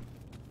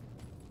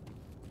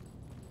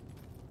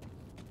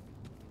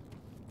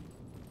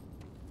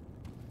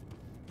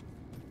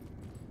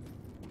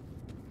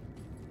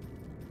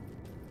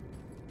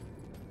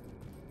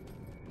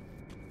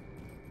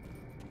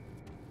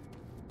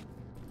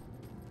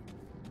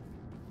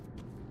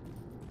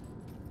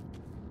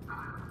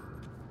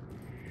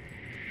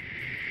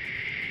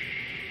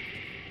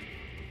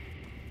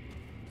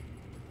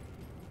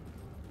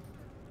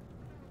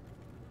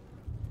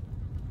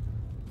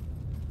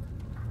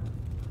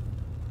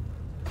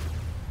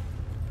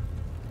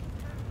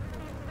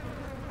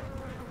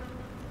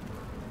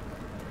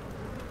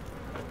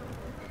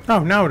 Oh,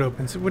 now it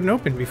opens. It wouldn't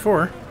open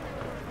before.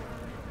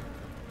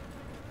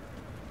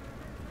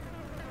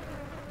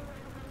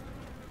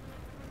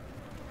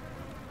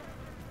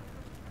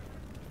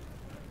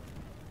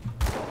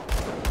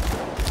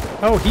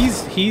 Oh,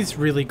 he's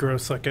really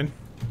gross looking.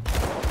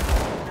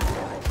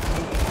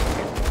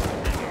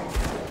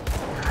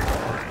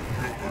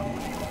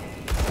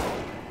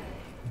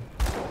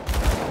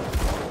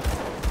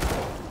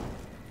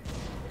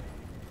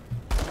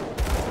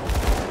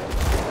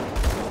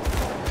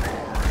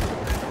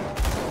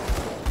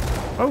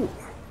 Oh.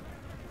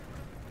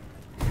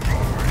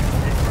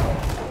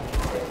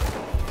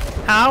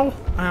 Ow.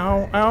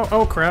 Ow. Ow.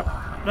 Oh, crap.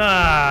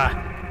 Ah.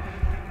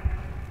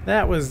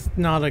 That was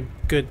not a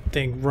good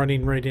thing,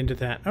 running right into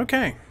that.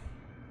 Okay.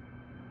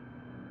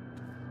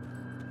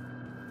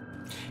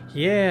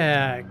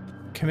 Yeah.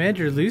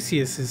 Commander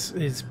Lucius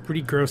is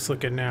pretty gross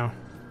looking now.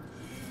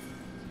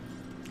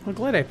 I'm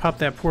glad I popped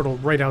that portal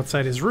right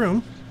outside his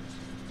room.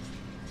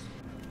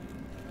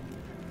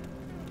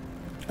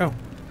 Oh.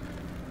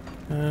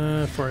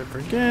 Before I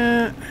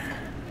forget.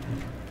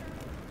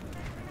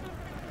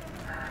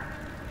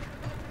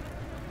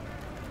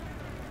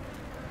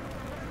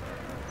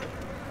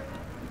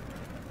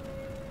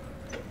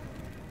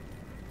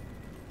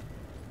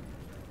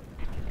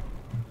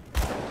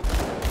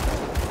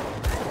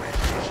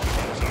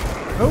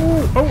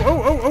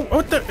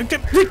 What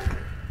the?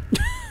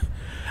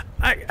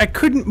 I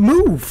couldn't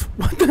move.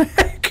 What the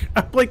heck?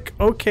 I'm like,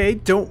 okay,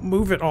 don't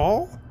move at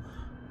all?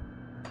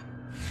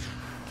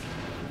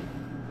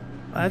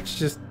 That's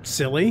just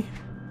silly.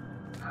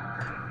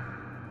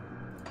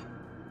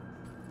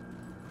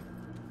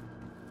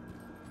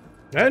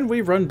 And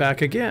we run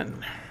back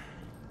again.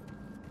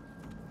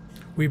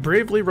 We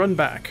bravely run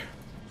back.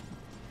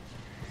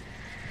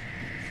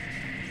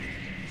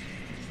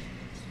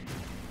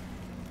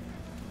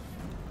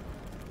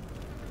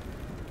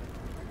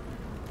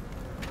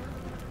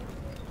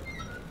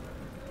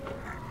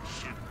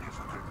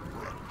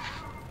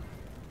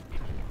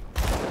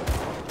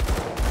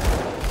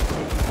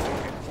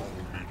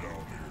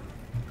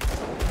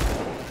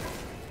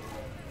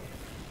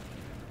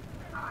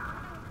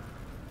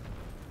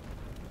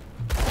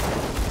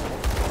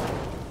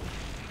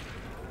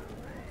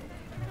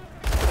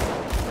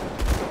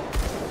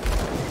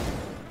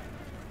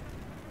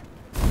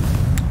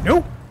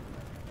 Nope.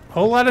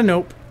 Whole lot of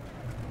nope.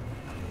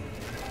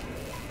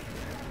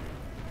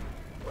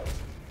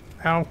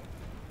 Ow.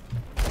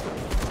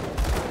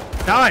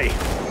 Die!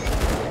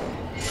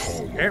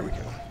 There we go.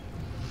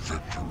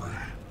 Victory.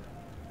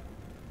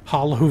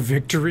 Hollow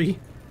victory?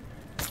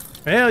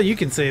 Well, you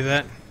can say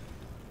that.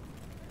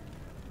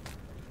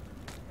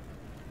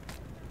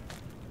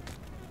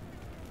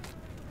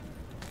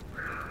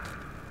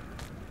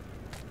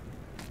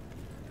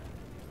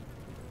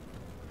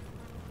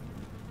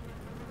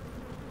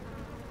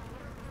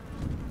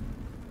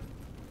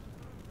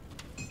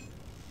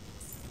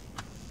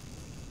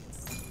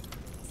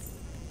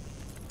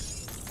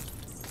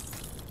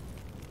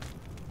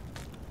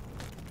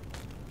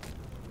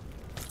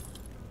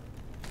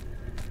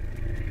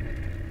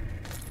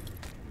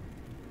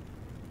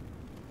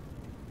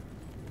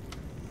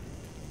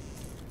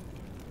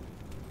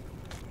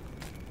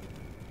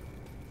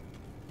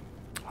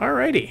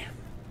 Alrighty.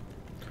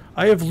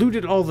 I have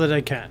looted all that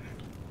I can.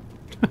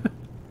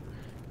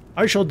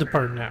 I shall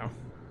depart now.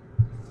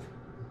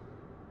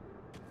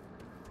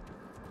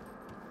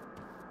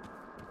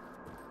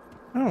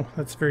 Oh,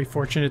 that's very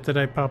fortunate that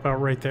I pop out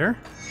right there.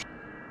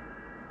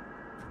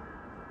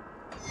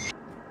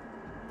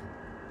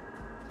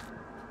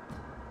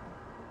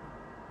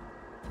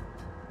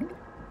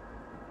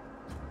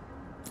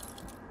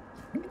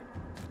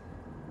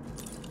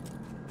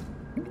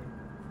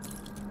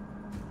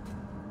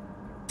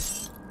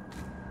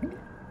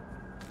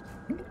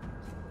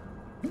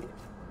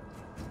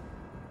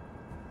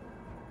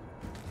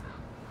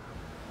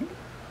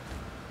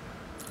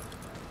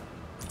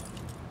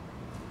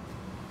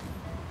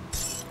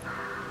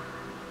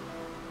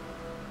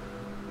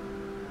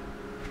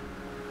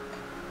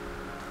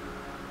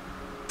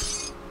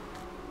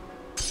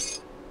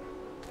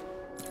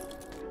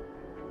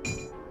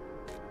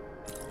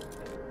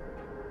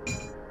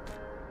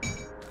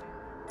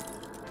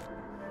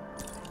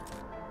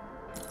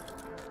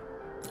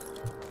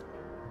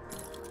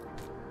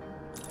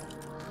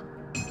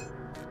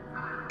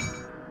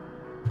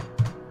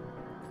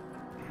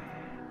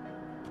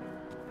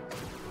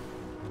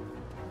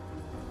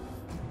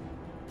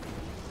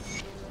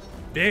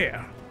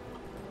 Yeah.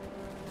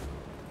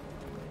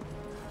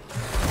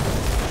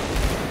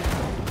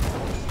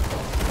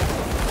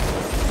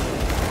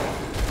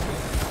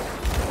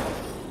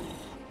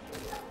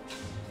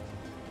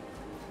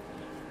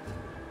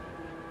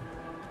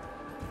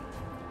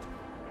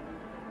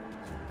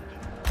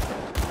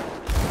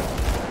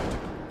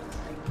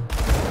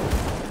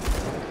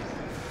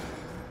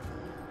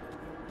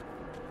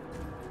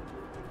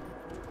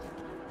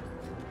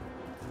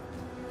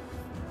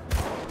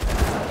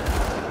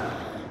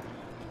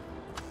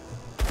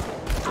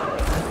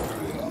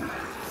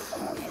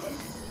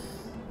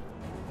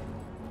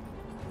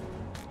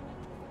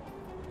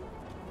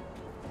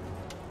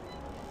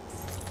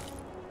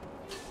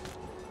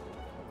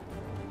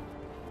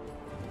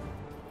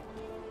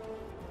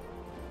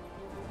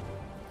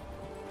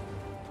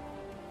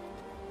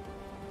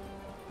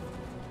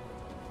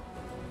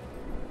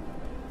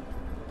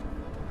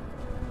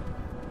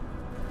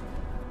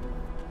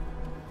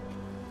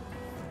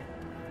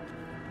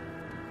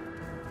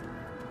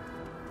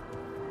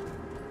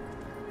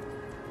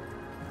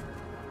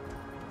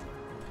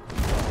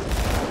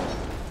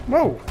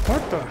 Whoa,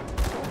 what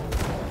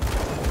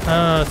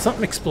the?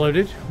 Something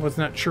exploded. Was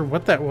not sure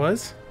what that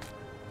was.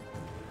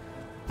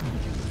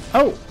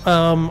 Oh,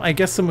 I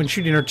guess someone's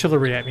shooting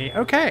artillery at me.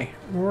 Okay,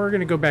 we're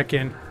gonna go back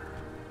in.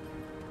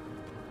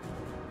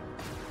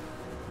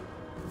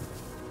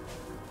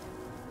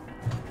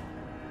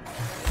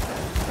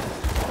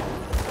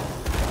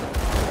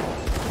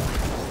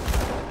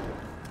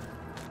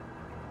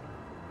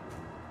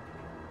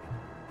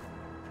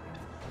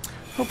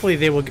 Hopefully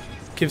they will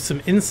give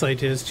some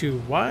insight as to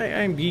why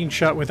I'm being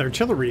shot with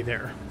artillery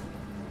there.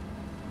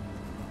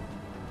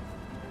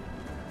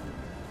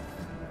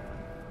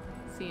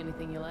 See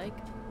anything you like?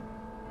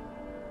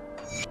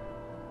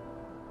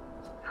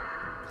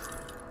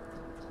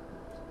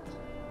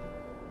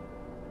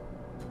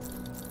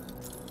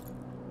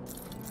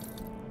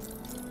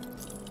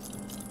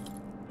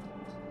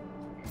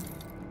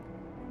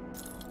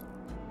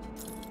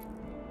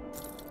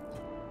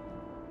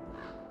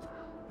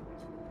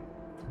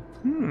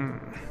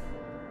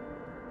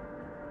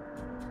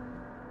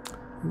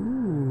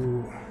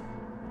 Ooh.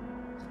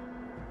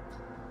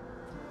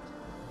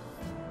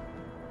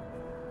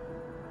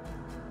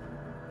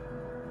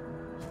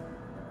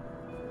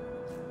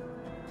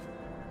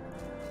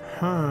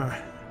 Huh.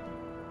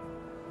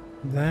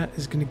 That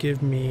is going to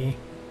give me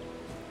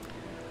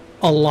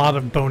a lot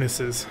of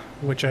bonuses,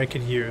 which I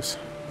could use.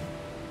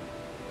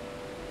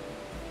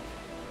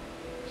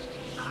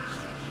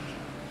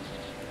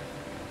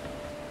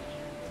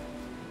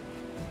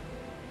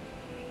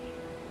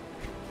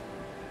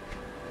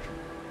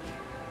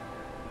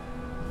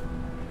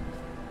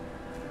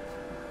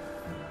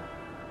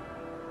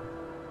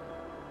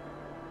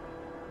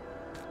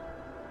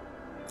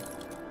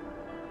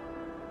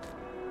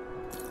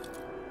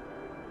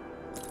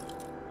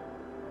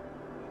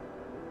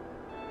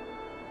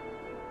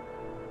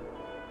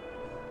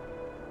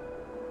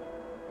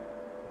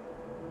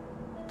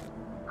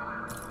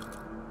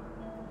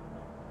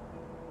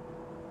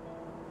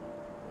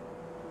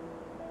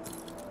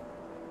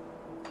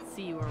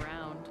 See you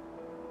around.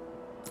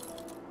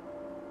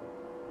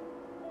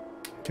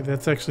 Okay,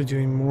 that's actually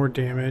doing more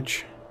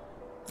damage.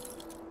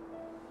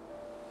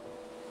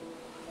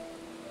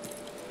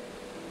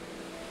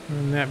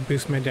 And that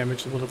boosts my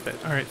damage a little bit.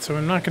 Alright, so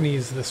I'm not going to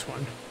use this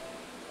one.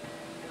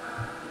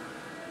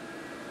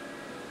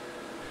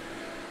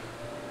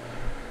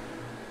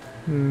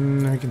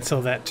 I can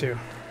sell that too.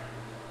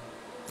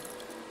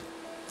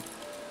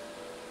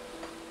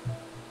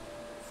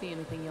 See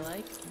anything you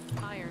like?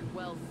 Iron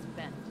well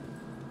spent.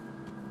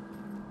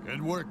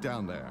 Good work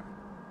down there.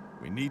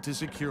 We need to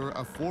secure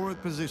a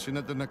forward position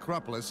at the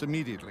necropolis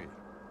immediately.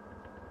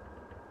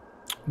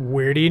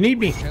 Where do you need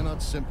me? We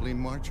cannot simply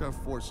march our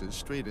forces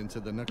straight into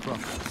the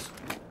necropolis.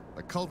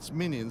 The cult's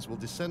minions will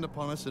descend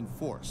upon us in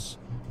force,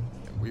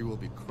 and we will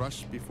be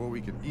crushed before we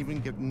can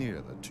even get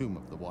near the Tomb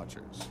of the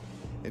Watchers.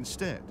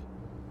 Instead,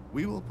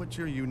 we will put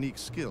your unique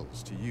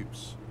skills to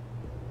use.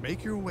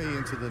 Make your way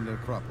into the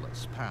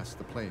necropolis past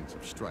the Plains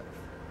of Strife,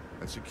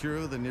 and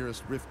secure the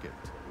nearest rift gate.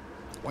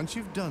 Once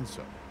you've done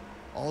so,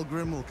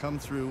 Algrim will come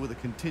through with a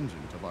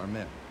contingent of our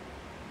men.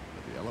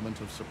 With the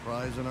element of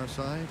surprise on our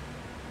side,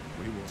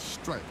 we will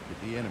strike with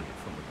the enemy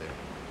from within.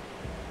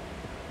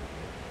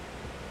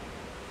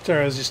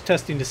 Sorry, I was just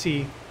testing to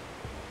see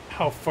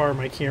how far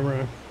my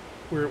camera,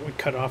 where it would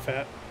cut off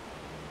at.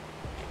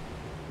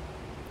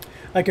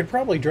 I could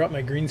probably drop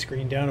my green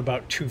screen down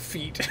about 2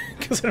 feet,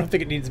 because I don't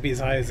think it needs to be as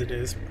high as it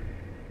is.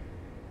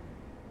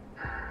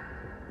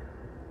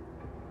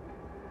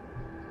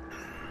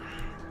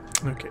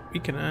 Okay, we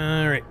can,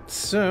 alright,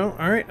 so,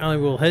 alright, I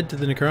will head to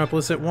the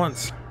necropolis at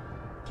once.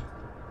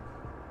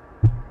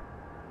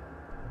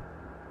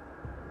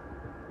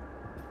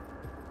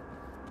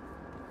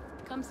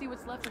 Come see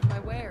what's left of my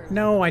wares.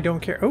 No, I don't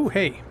care. Oh,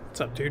 hey,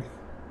 what's up, dude?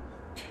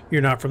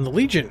 You're not from the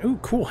Legion. Ooh,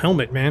 cool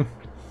helmet, man.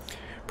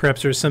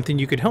 Perhaps there's something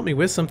you could help me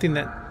with, something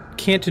that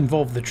can't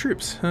involve the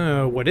troops.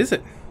 What is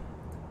it?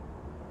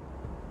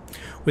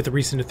 With the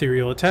recent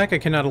ethereal attack, I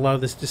cannot allow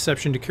this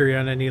deception to carry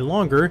on any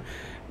longer.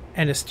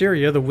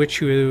 Anastasia, the witch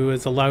who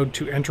is allowed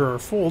to enter our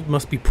fold,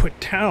 must be put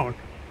down.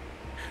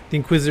 The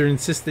Inquisitor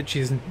insists that she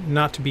is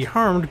not to be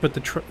harmed, but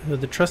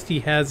the trust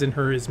he has in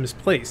her is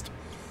misplaced.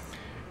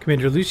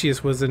 Commander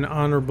Lucius was an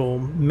honorable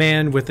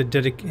man with a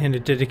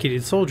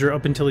dedicated soldier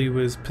up until he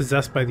was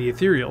possessed by the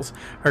Ethereals.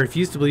 I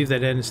refuse to believe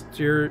that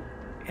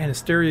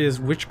Anastasia's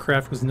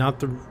witchcraft was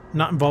not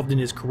involved in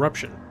his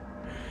corruption.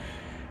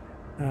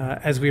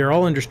 As we are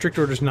all under strict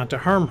orders not to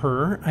harm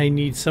her, I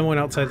need someone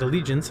outside the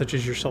Legion, such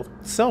as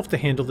yourself, to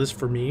handle this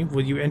for me.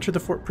 Will you enter the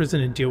fort prison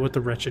and deal with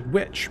the wretched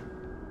witch?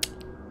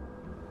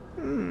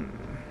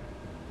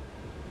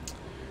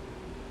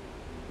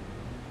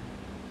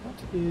 What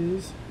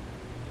is...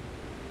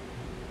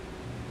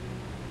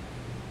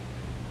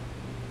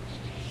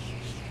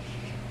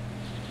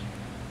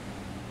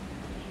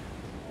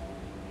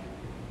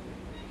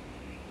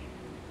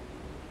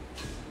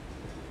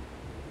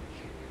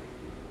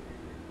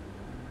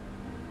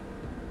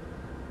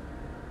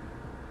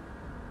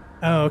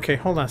 Oh, okay,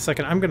 hold on a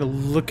second. I'm going to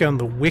look on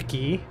the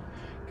wiki,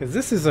 Because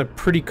this is a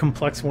pretty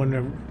complex one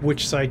of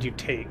which side you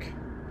take.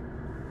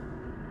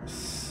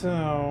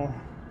 So...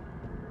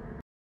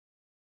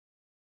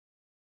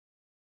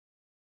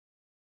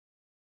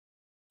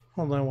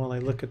 hold on while I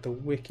look at the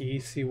wiki,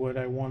 see what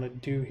I want to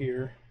do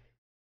here.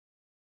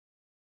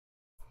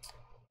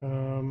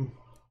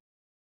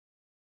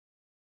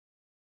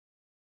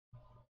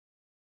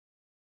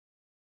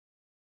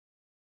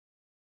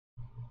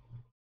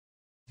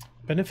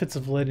 Benefits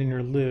of letting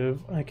her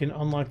live. I can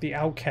unlock the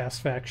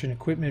Outcast faction,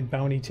 equipment,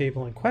 bounty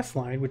table, and quest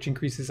line, which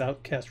increases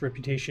Outcast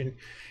reputation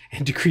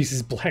and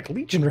decreases Black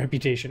Legion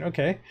reputation.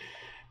 Okay.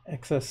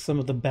 Access some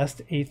of the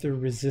best Aether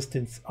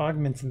resistance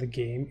augments in the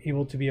game,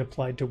 able to be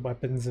applied to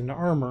weapons and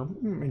armor.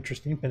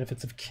 Interesting.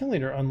 Benefits of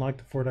killing her. Unlock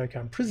the Fort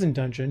Icon prison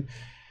dungeon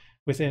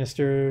with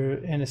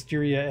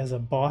Anasteria as a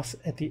boss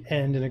at the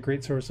end and a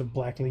great source of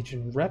Black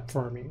Legion rep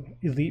farming.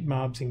 Elite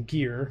mobs and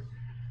gear.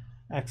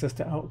 Access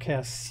to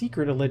Outcast's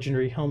secret, a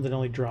legendary helm that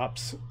only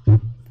drops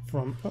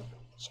from... oh,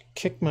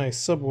 kick my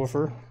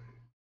subwoofer.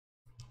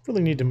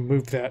 Really need to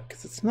move that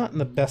because it's not in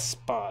the best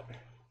spot.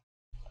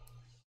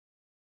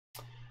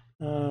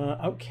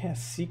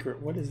 Outcast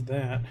secret, what is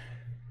that?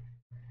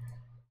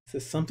 Is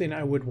this something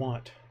I would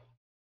want?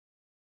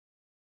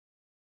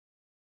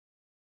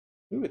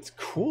 Ooh, it's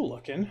cool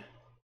looking.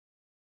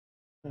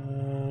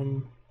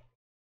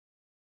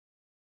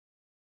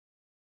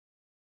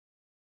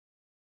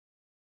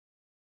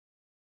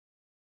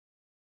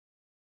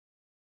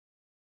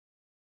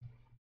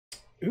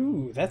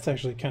 Ooh, that's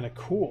actually kind of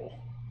cool.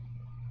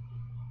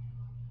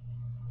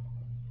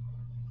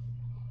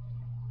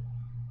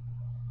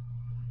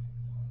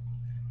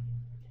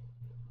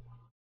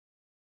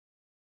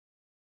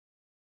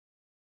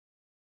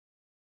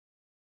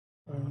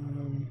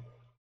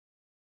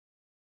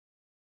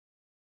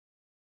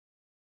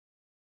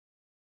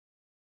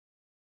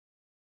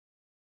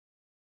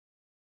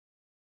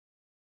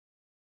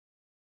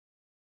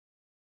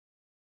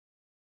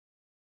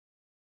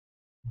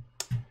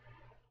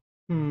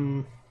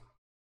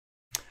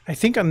 I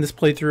think on this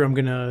playthrough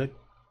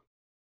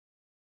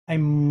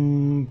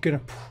I'm gonna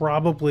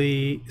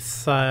probably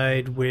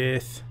side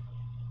with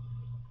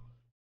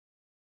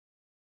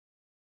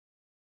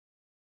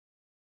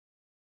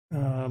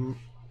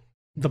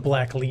the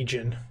Black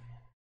Legion.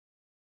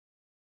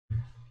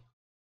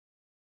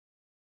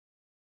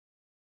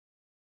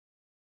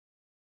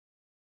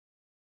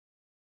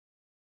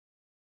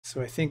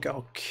 So I think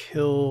I'll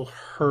kill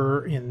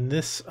her in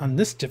this on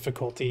this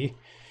difficulty,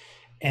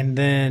 and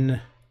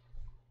then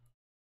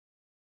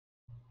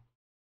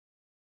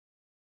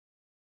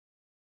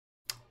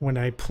when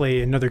I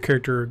play another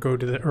character or go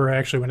to the, or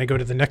actually when I go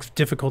to the next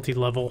difficulty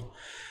level,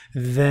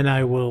 then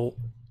I will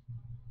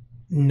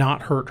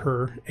not hurt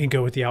her and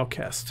go with the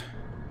Outcast.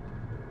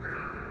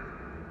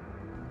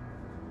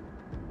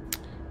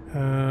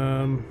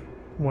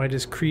 Why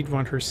does Creed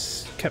want her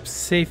kept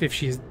safe if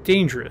she is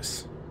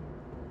dangerous?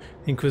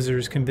 The Inquisitor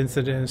is convinced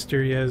that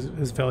Anastasia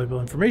has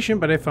valuable information,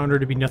 but I found her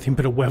to be nothing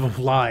but a web of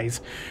lies.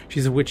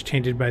 She's a witch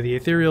tainted by the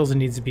Ethereals and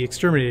needs to be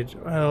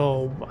exterminated.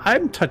 Well,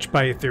 I'm touched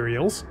by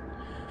Ethereals.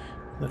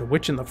 Let a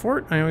witch in the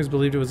fort? I always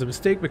believed it was a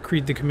mistake, but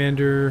Creed the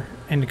Commander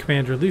and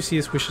Commander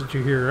Lucius wishes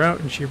to hear her out,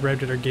 and she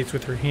arrived at our gates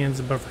with her hands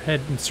above her head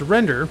in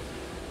surrender.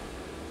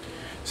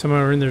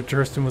 Somehow in there,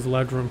 Turstan was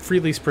allowed to roam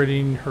freely,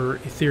 spreading her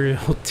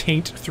ethereal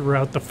taint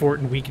throughout the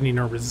fort and weakening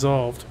our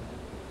resolve.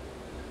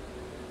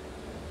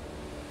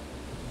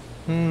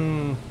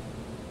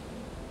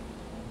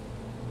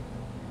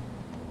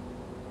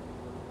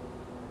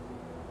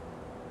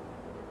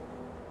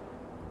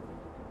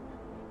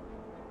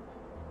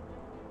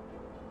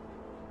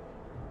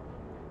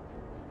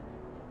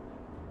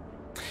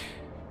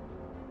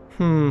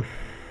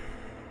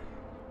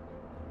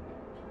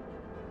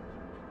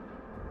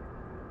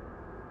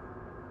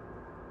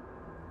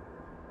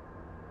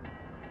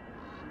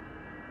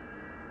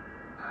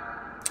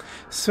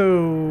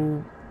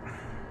 So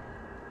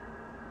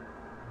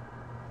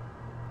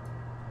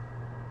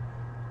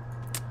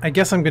I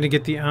guess I'm going to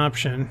get the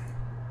option.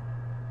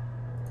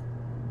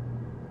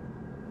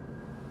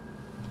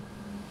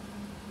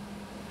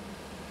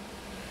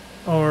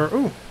 Or,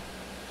 ooh.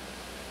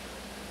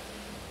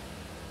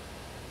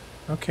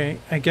 Okay,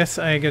 I guess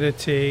I gotta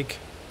take...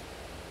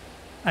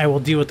 I will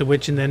deal with the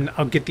witch and then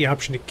I'll get the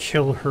option to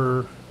kill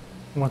her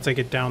once I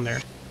get down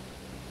there.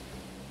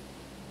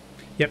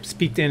 Yep,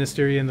 speak to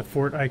Anastasia in the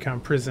Fort Icon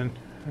prison.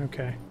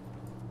 Okay.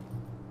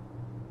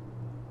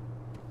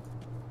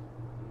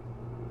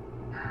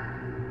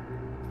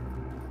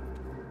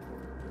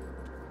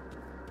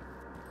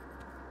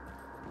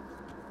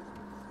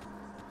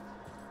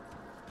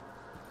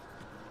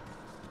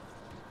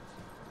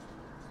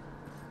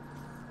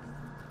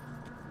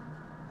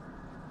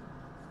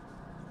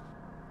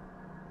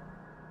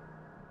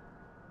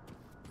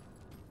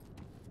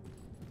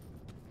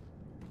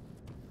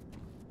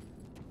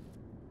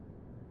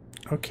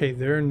 Okay,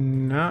 they're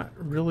not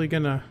really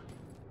gonna...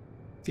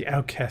 The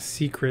Outcast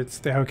secrets,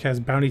 the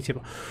Outcast bounty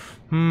table.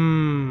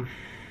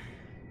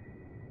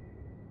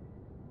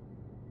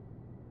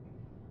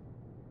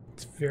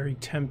 It's very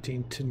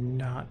tempting to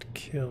not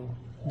kill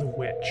the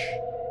witch.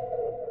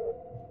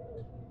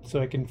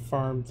 So I can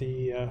farm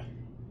the...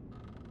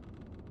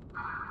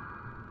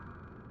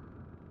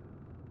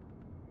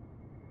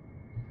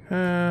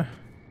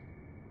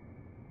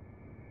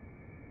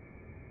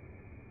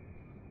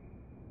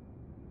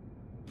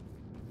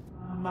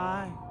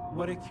 My,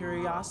 what a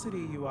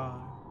curiosity you are.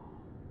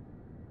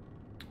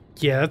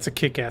 Yeah, that's a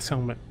kick-ass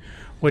helmet.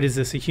 What is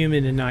this, a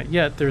human and not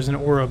yet? There's an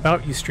aura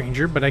about you,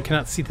 stranger, but I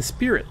cannot see the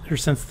spirit, or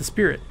sense the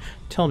spirit.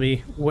 Tell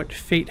me, what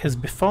fate has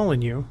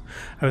befallen you?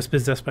 I was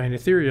possessed by an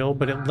ethereal,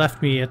 but it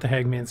left me at the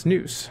hangman's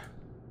noose.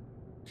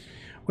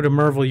 What a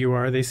marvel you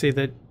are. They say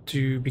that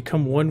to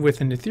become one with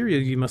an ethereal,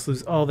 you must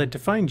lose all that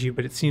defined you,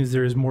 but it seems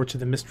there is more to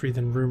the mystery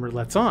than rumor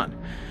lets on.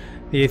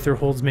 The Aether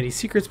holds many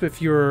secrets, but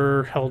few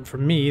are held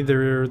from me.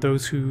 There are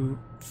those who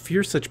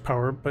fear such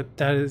power, but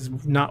that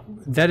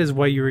is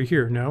why you are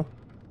here, no?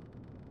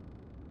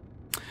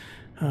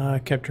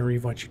 Captain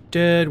Reeve wants you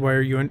dead. Why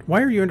are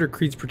you under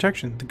Creed's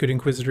protection? The good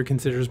Inquisitor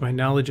considers my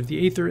knowledge of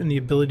the Aether and the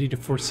ability to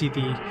foresee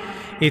the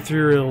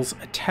Aetherial's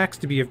attacks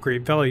to be of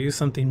great value,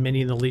 something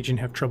many in the Legion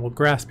have trouble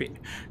grasping.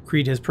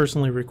 Creed has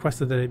personally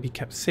requested that I be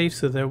kept safe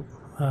so that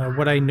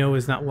what I know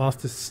is not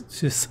lost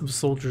to some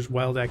soldiers'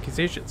 wild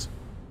accusations.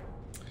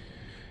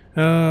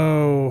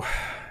 Oh,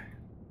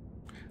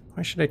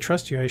 why should I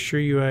trust you? I assure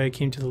you I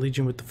came to the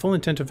Legion with the full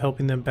intent of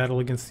helping them battle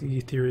against the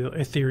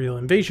ethereal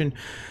invasion.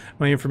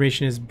 My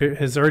information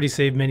has already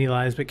saved many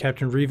lives, but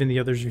Captain Reeve and the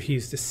others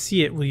refuse to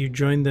see it. Will you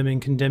join them in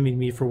condemning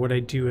me for what I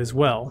do as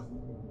well?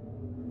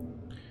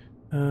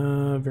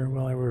 Very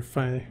well, I will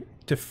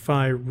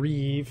defy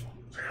Reeve.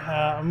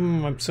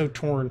 I'm so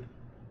torn.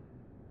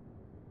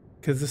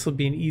 Because this will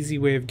be an easy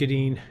way of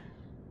getting... You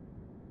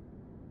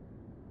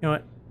know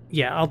what?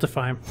 Yeah, I'll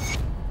defy him.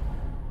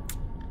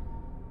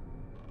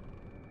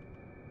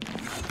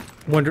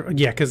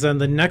 Yeah, because on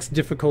the next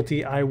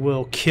difficulty, I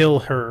will kill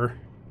her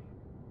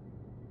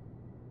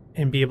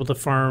and be able to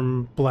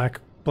farm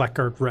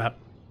Blackguard rep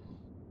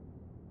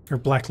or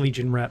Black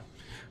Legion rep.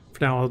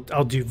 For now,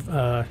 I'll do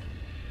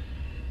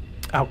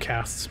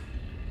outcasts.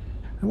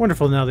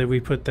 Wonderful. Now that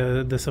we put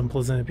this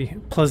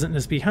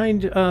unpleasantness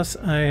behind us,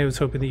 I was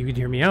hoping that you could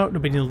hear me out.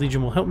 Nobody in the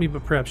Legion will help me,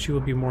 but perhaps you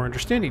will be more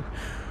understanding.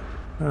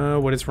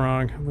 What is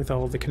wrong? With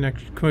all the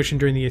commotion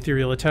during the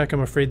ethereal attack, I'm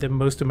afraid that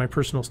most of my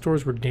personal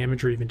stores were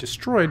damaged or even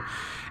destroyed.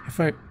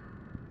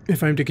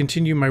 If I'm to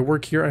continue my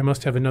work here, I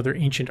must have another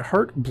ancient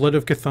heart, blood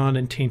of Cthon,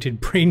 and tainted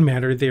brain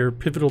matter. They are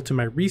pivotal to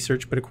my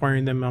research, but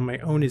acquiring them on my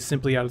own is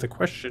simply out of the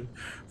question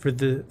for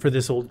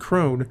this old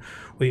crone.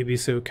 Will you be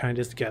so kind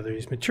as to gather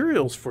these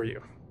materials for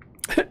you?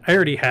 I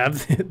already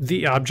have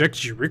the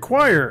objects you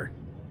require.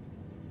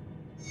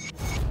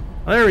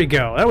 Well, there we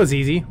go. That was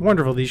easy.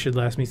 Wonderful. These should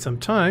last me some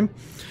time.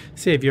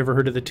 Say, have you ever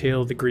heard of the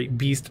tale of the great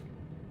beast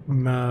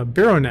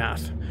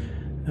Baronath?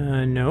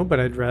 No, but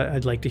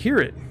I'd like to hear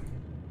it.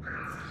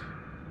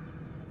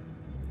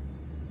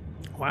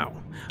 Wow.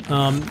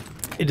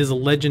 It is a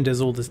legend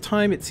as old as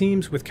time, it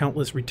seems, with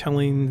countless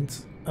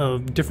retellings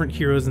of different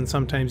heroes and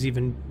sometimes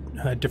even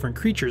different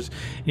creatures.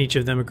 In each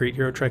of them, a great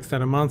hero tracks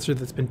down a monster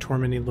that's been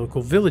tormenting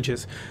local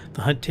villages.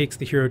 The hunt takes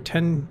the hero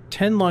 10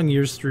 long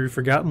years through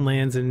forgotten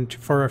lands and to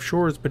far-off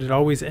shores, but it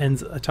always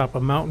ends atop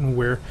a mountain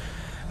where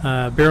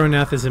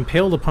Baronath is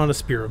impaled upon a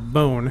spear of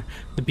bone.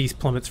 The beast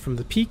plummets from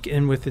the peak,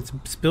 and with its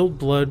spilled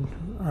blood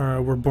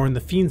were born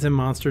the fiends and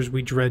monsters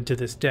we dread to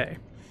this day.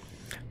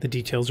 The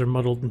details are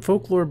muddled in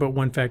folklore, but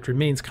one fact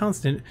remains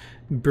constant.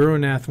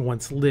 Baronath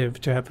once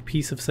lived. To have a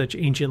piece of such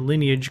ancient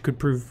lineage could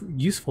prove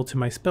useful to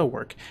my spell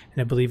work,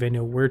 and I believe I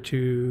know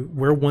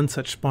where one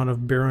such spawn of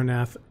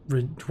Baronath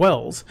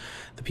dwells.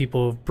 The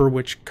people of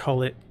Burwich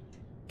call it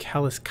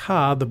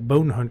Kaliska, the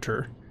Bone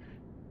Hunter.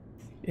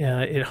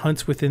 It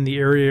hunts within the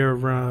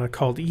area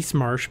called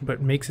Eastmarsh,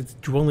 but makes its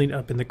dwelling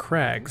up in the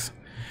crags.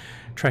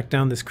 Track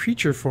down this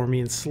creature for me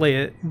and slay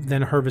it,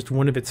 then harvest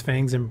one of its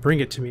fangs and bring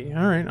it to me.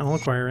 Alright, I'll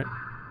acquire it.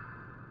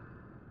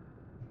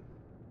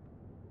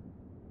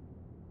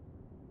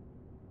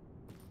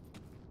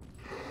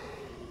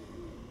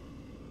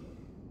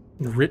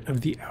 Writ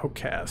of the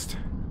Outcast.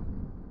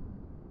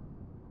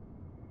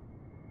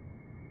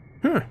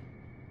 Huh.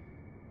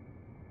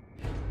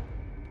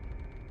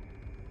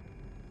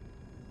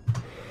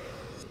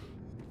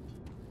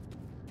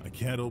 I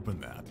can't open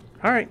that.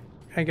 Alright,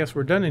 I guess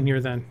we're done in here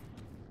then.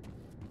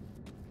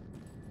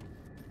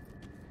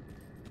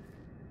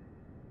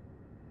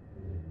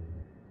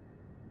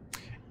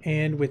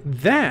 And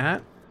with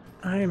that,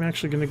 I am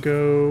actually going to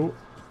go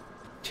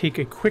take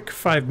a quick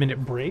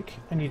 5-minute break.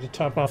 I need to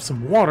top off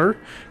some water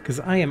because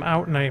I am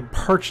out and I am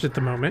parched at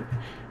the moment.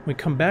 When we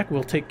come back,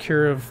 we'll take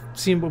care of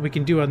seeing what we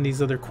can do on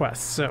these other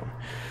quests. So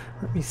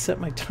let me set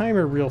my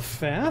timer real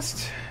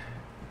fast.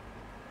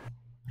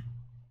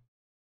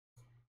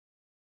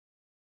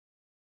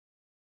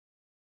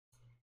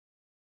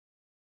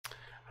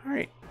 All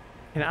right,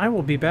 and I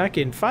will be back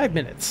in 5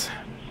 minutes.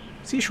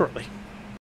 See you shortly.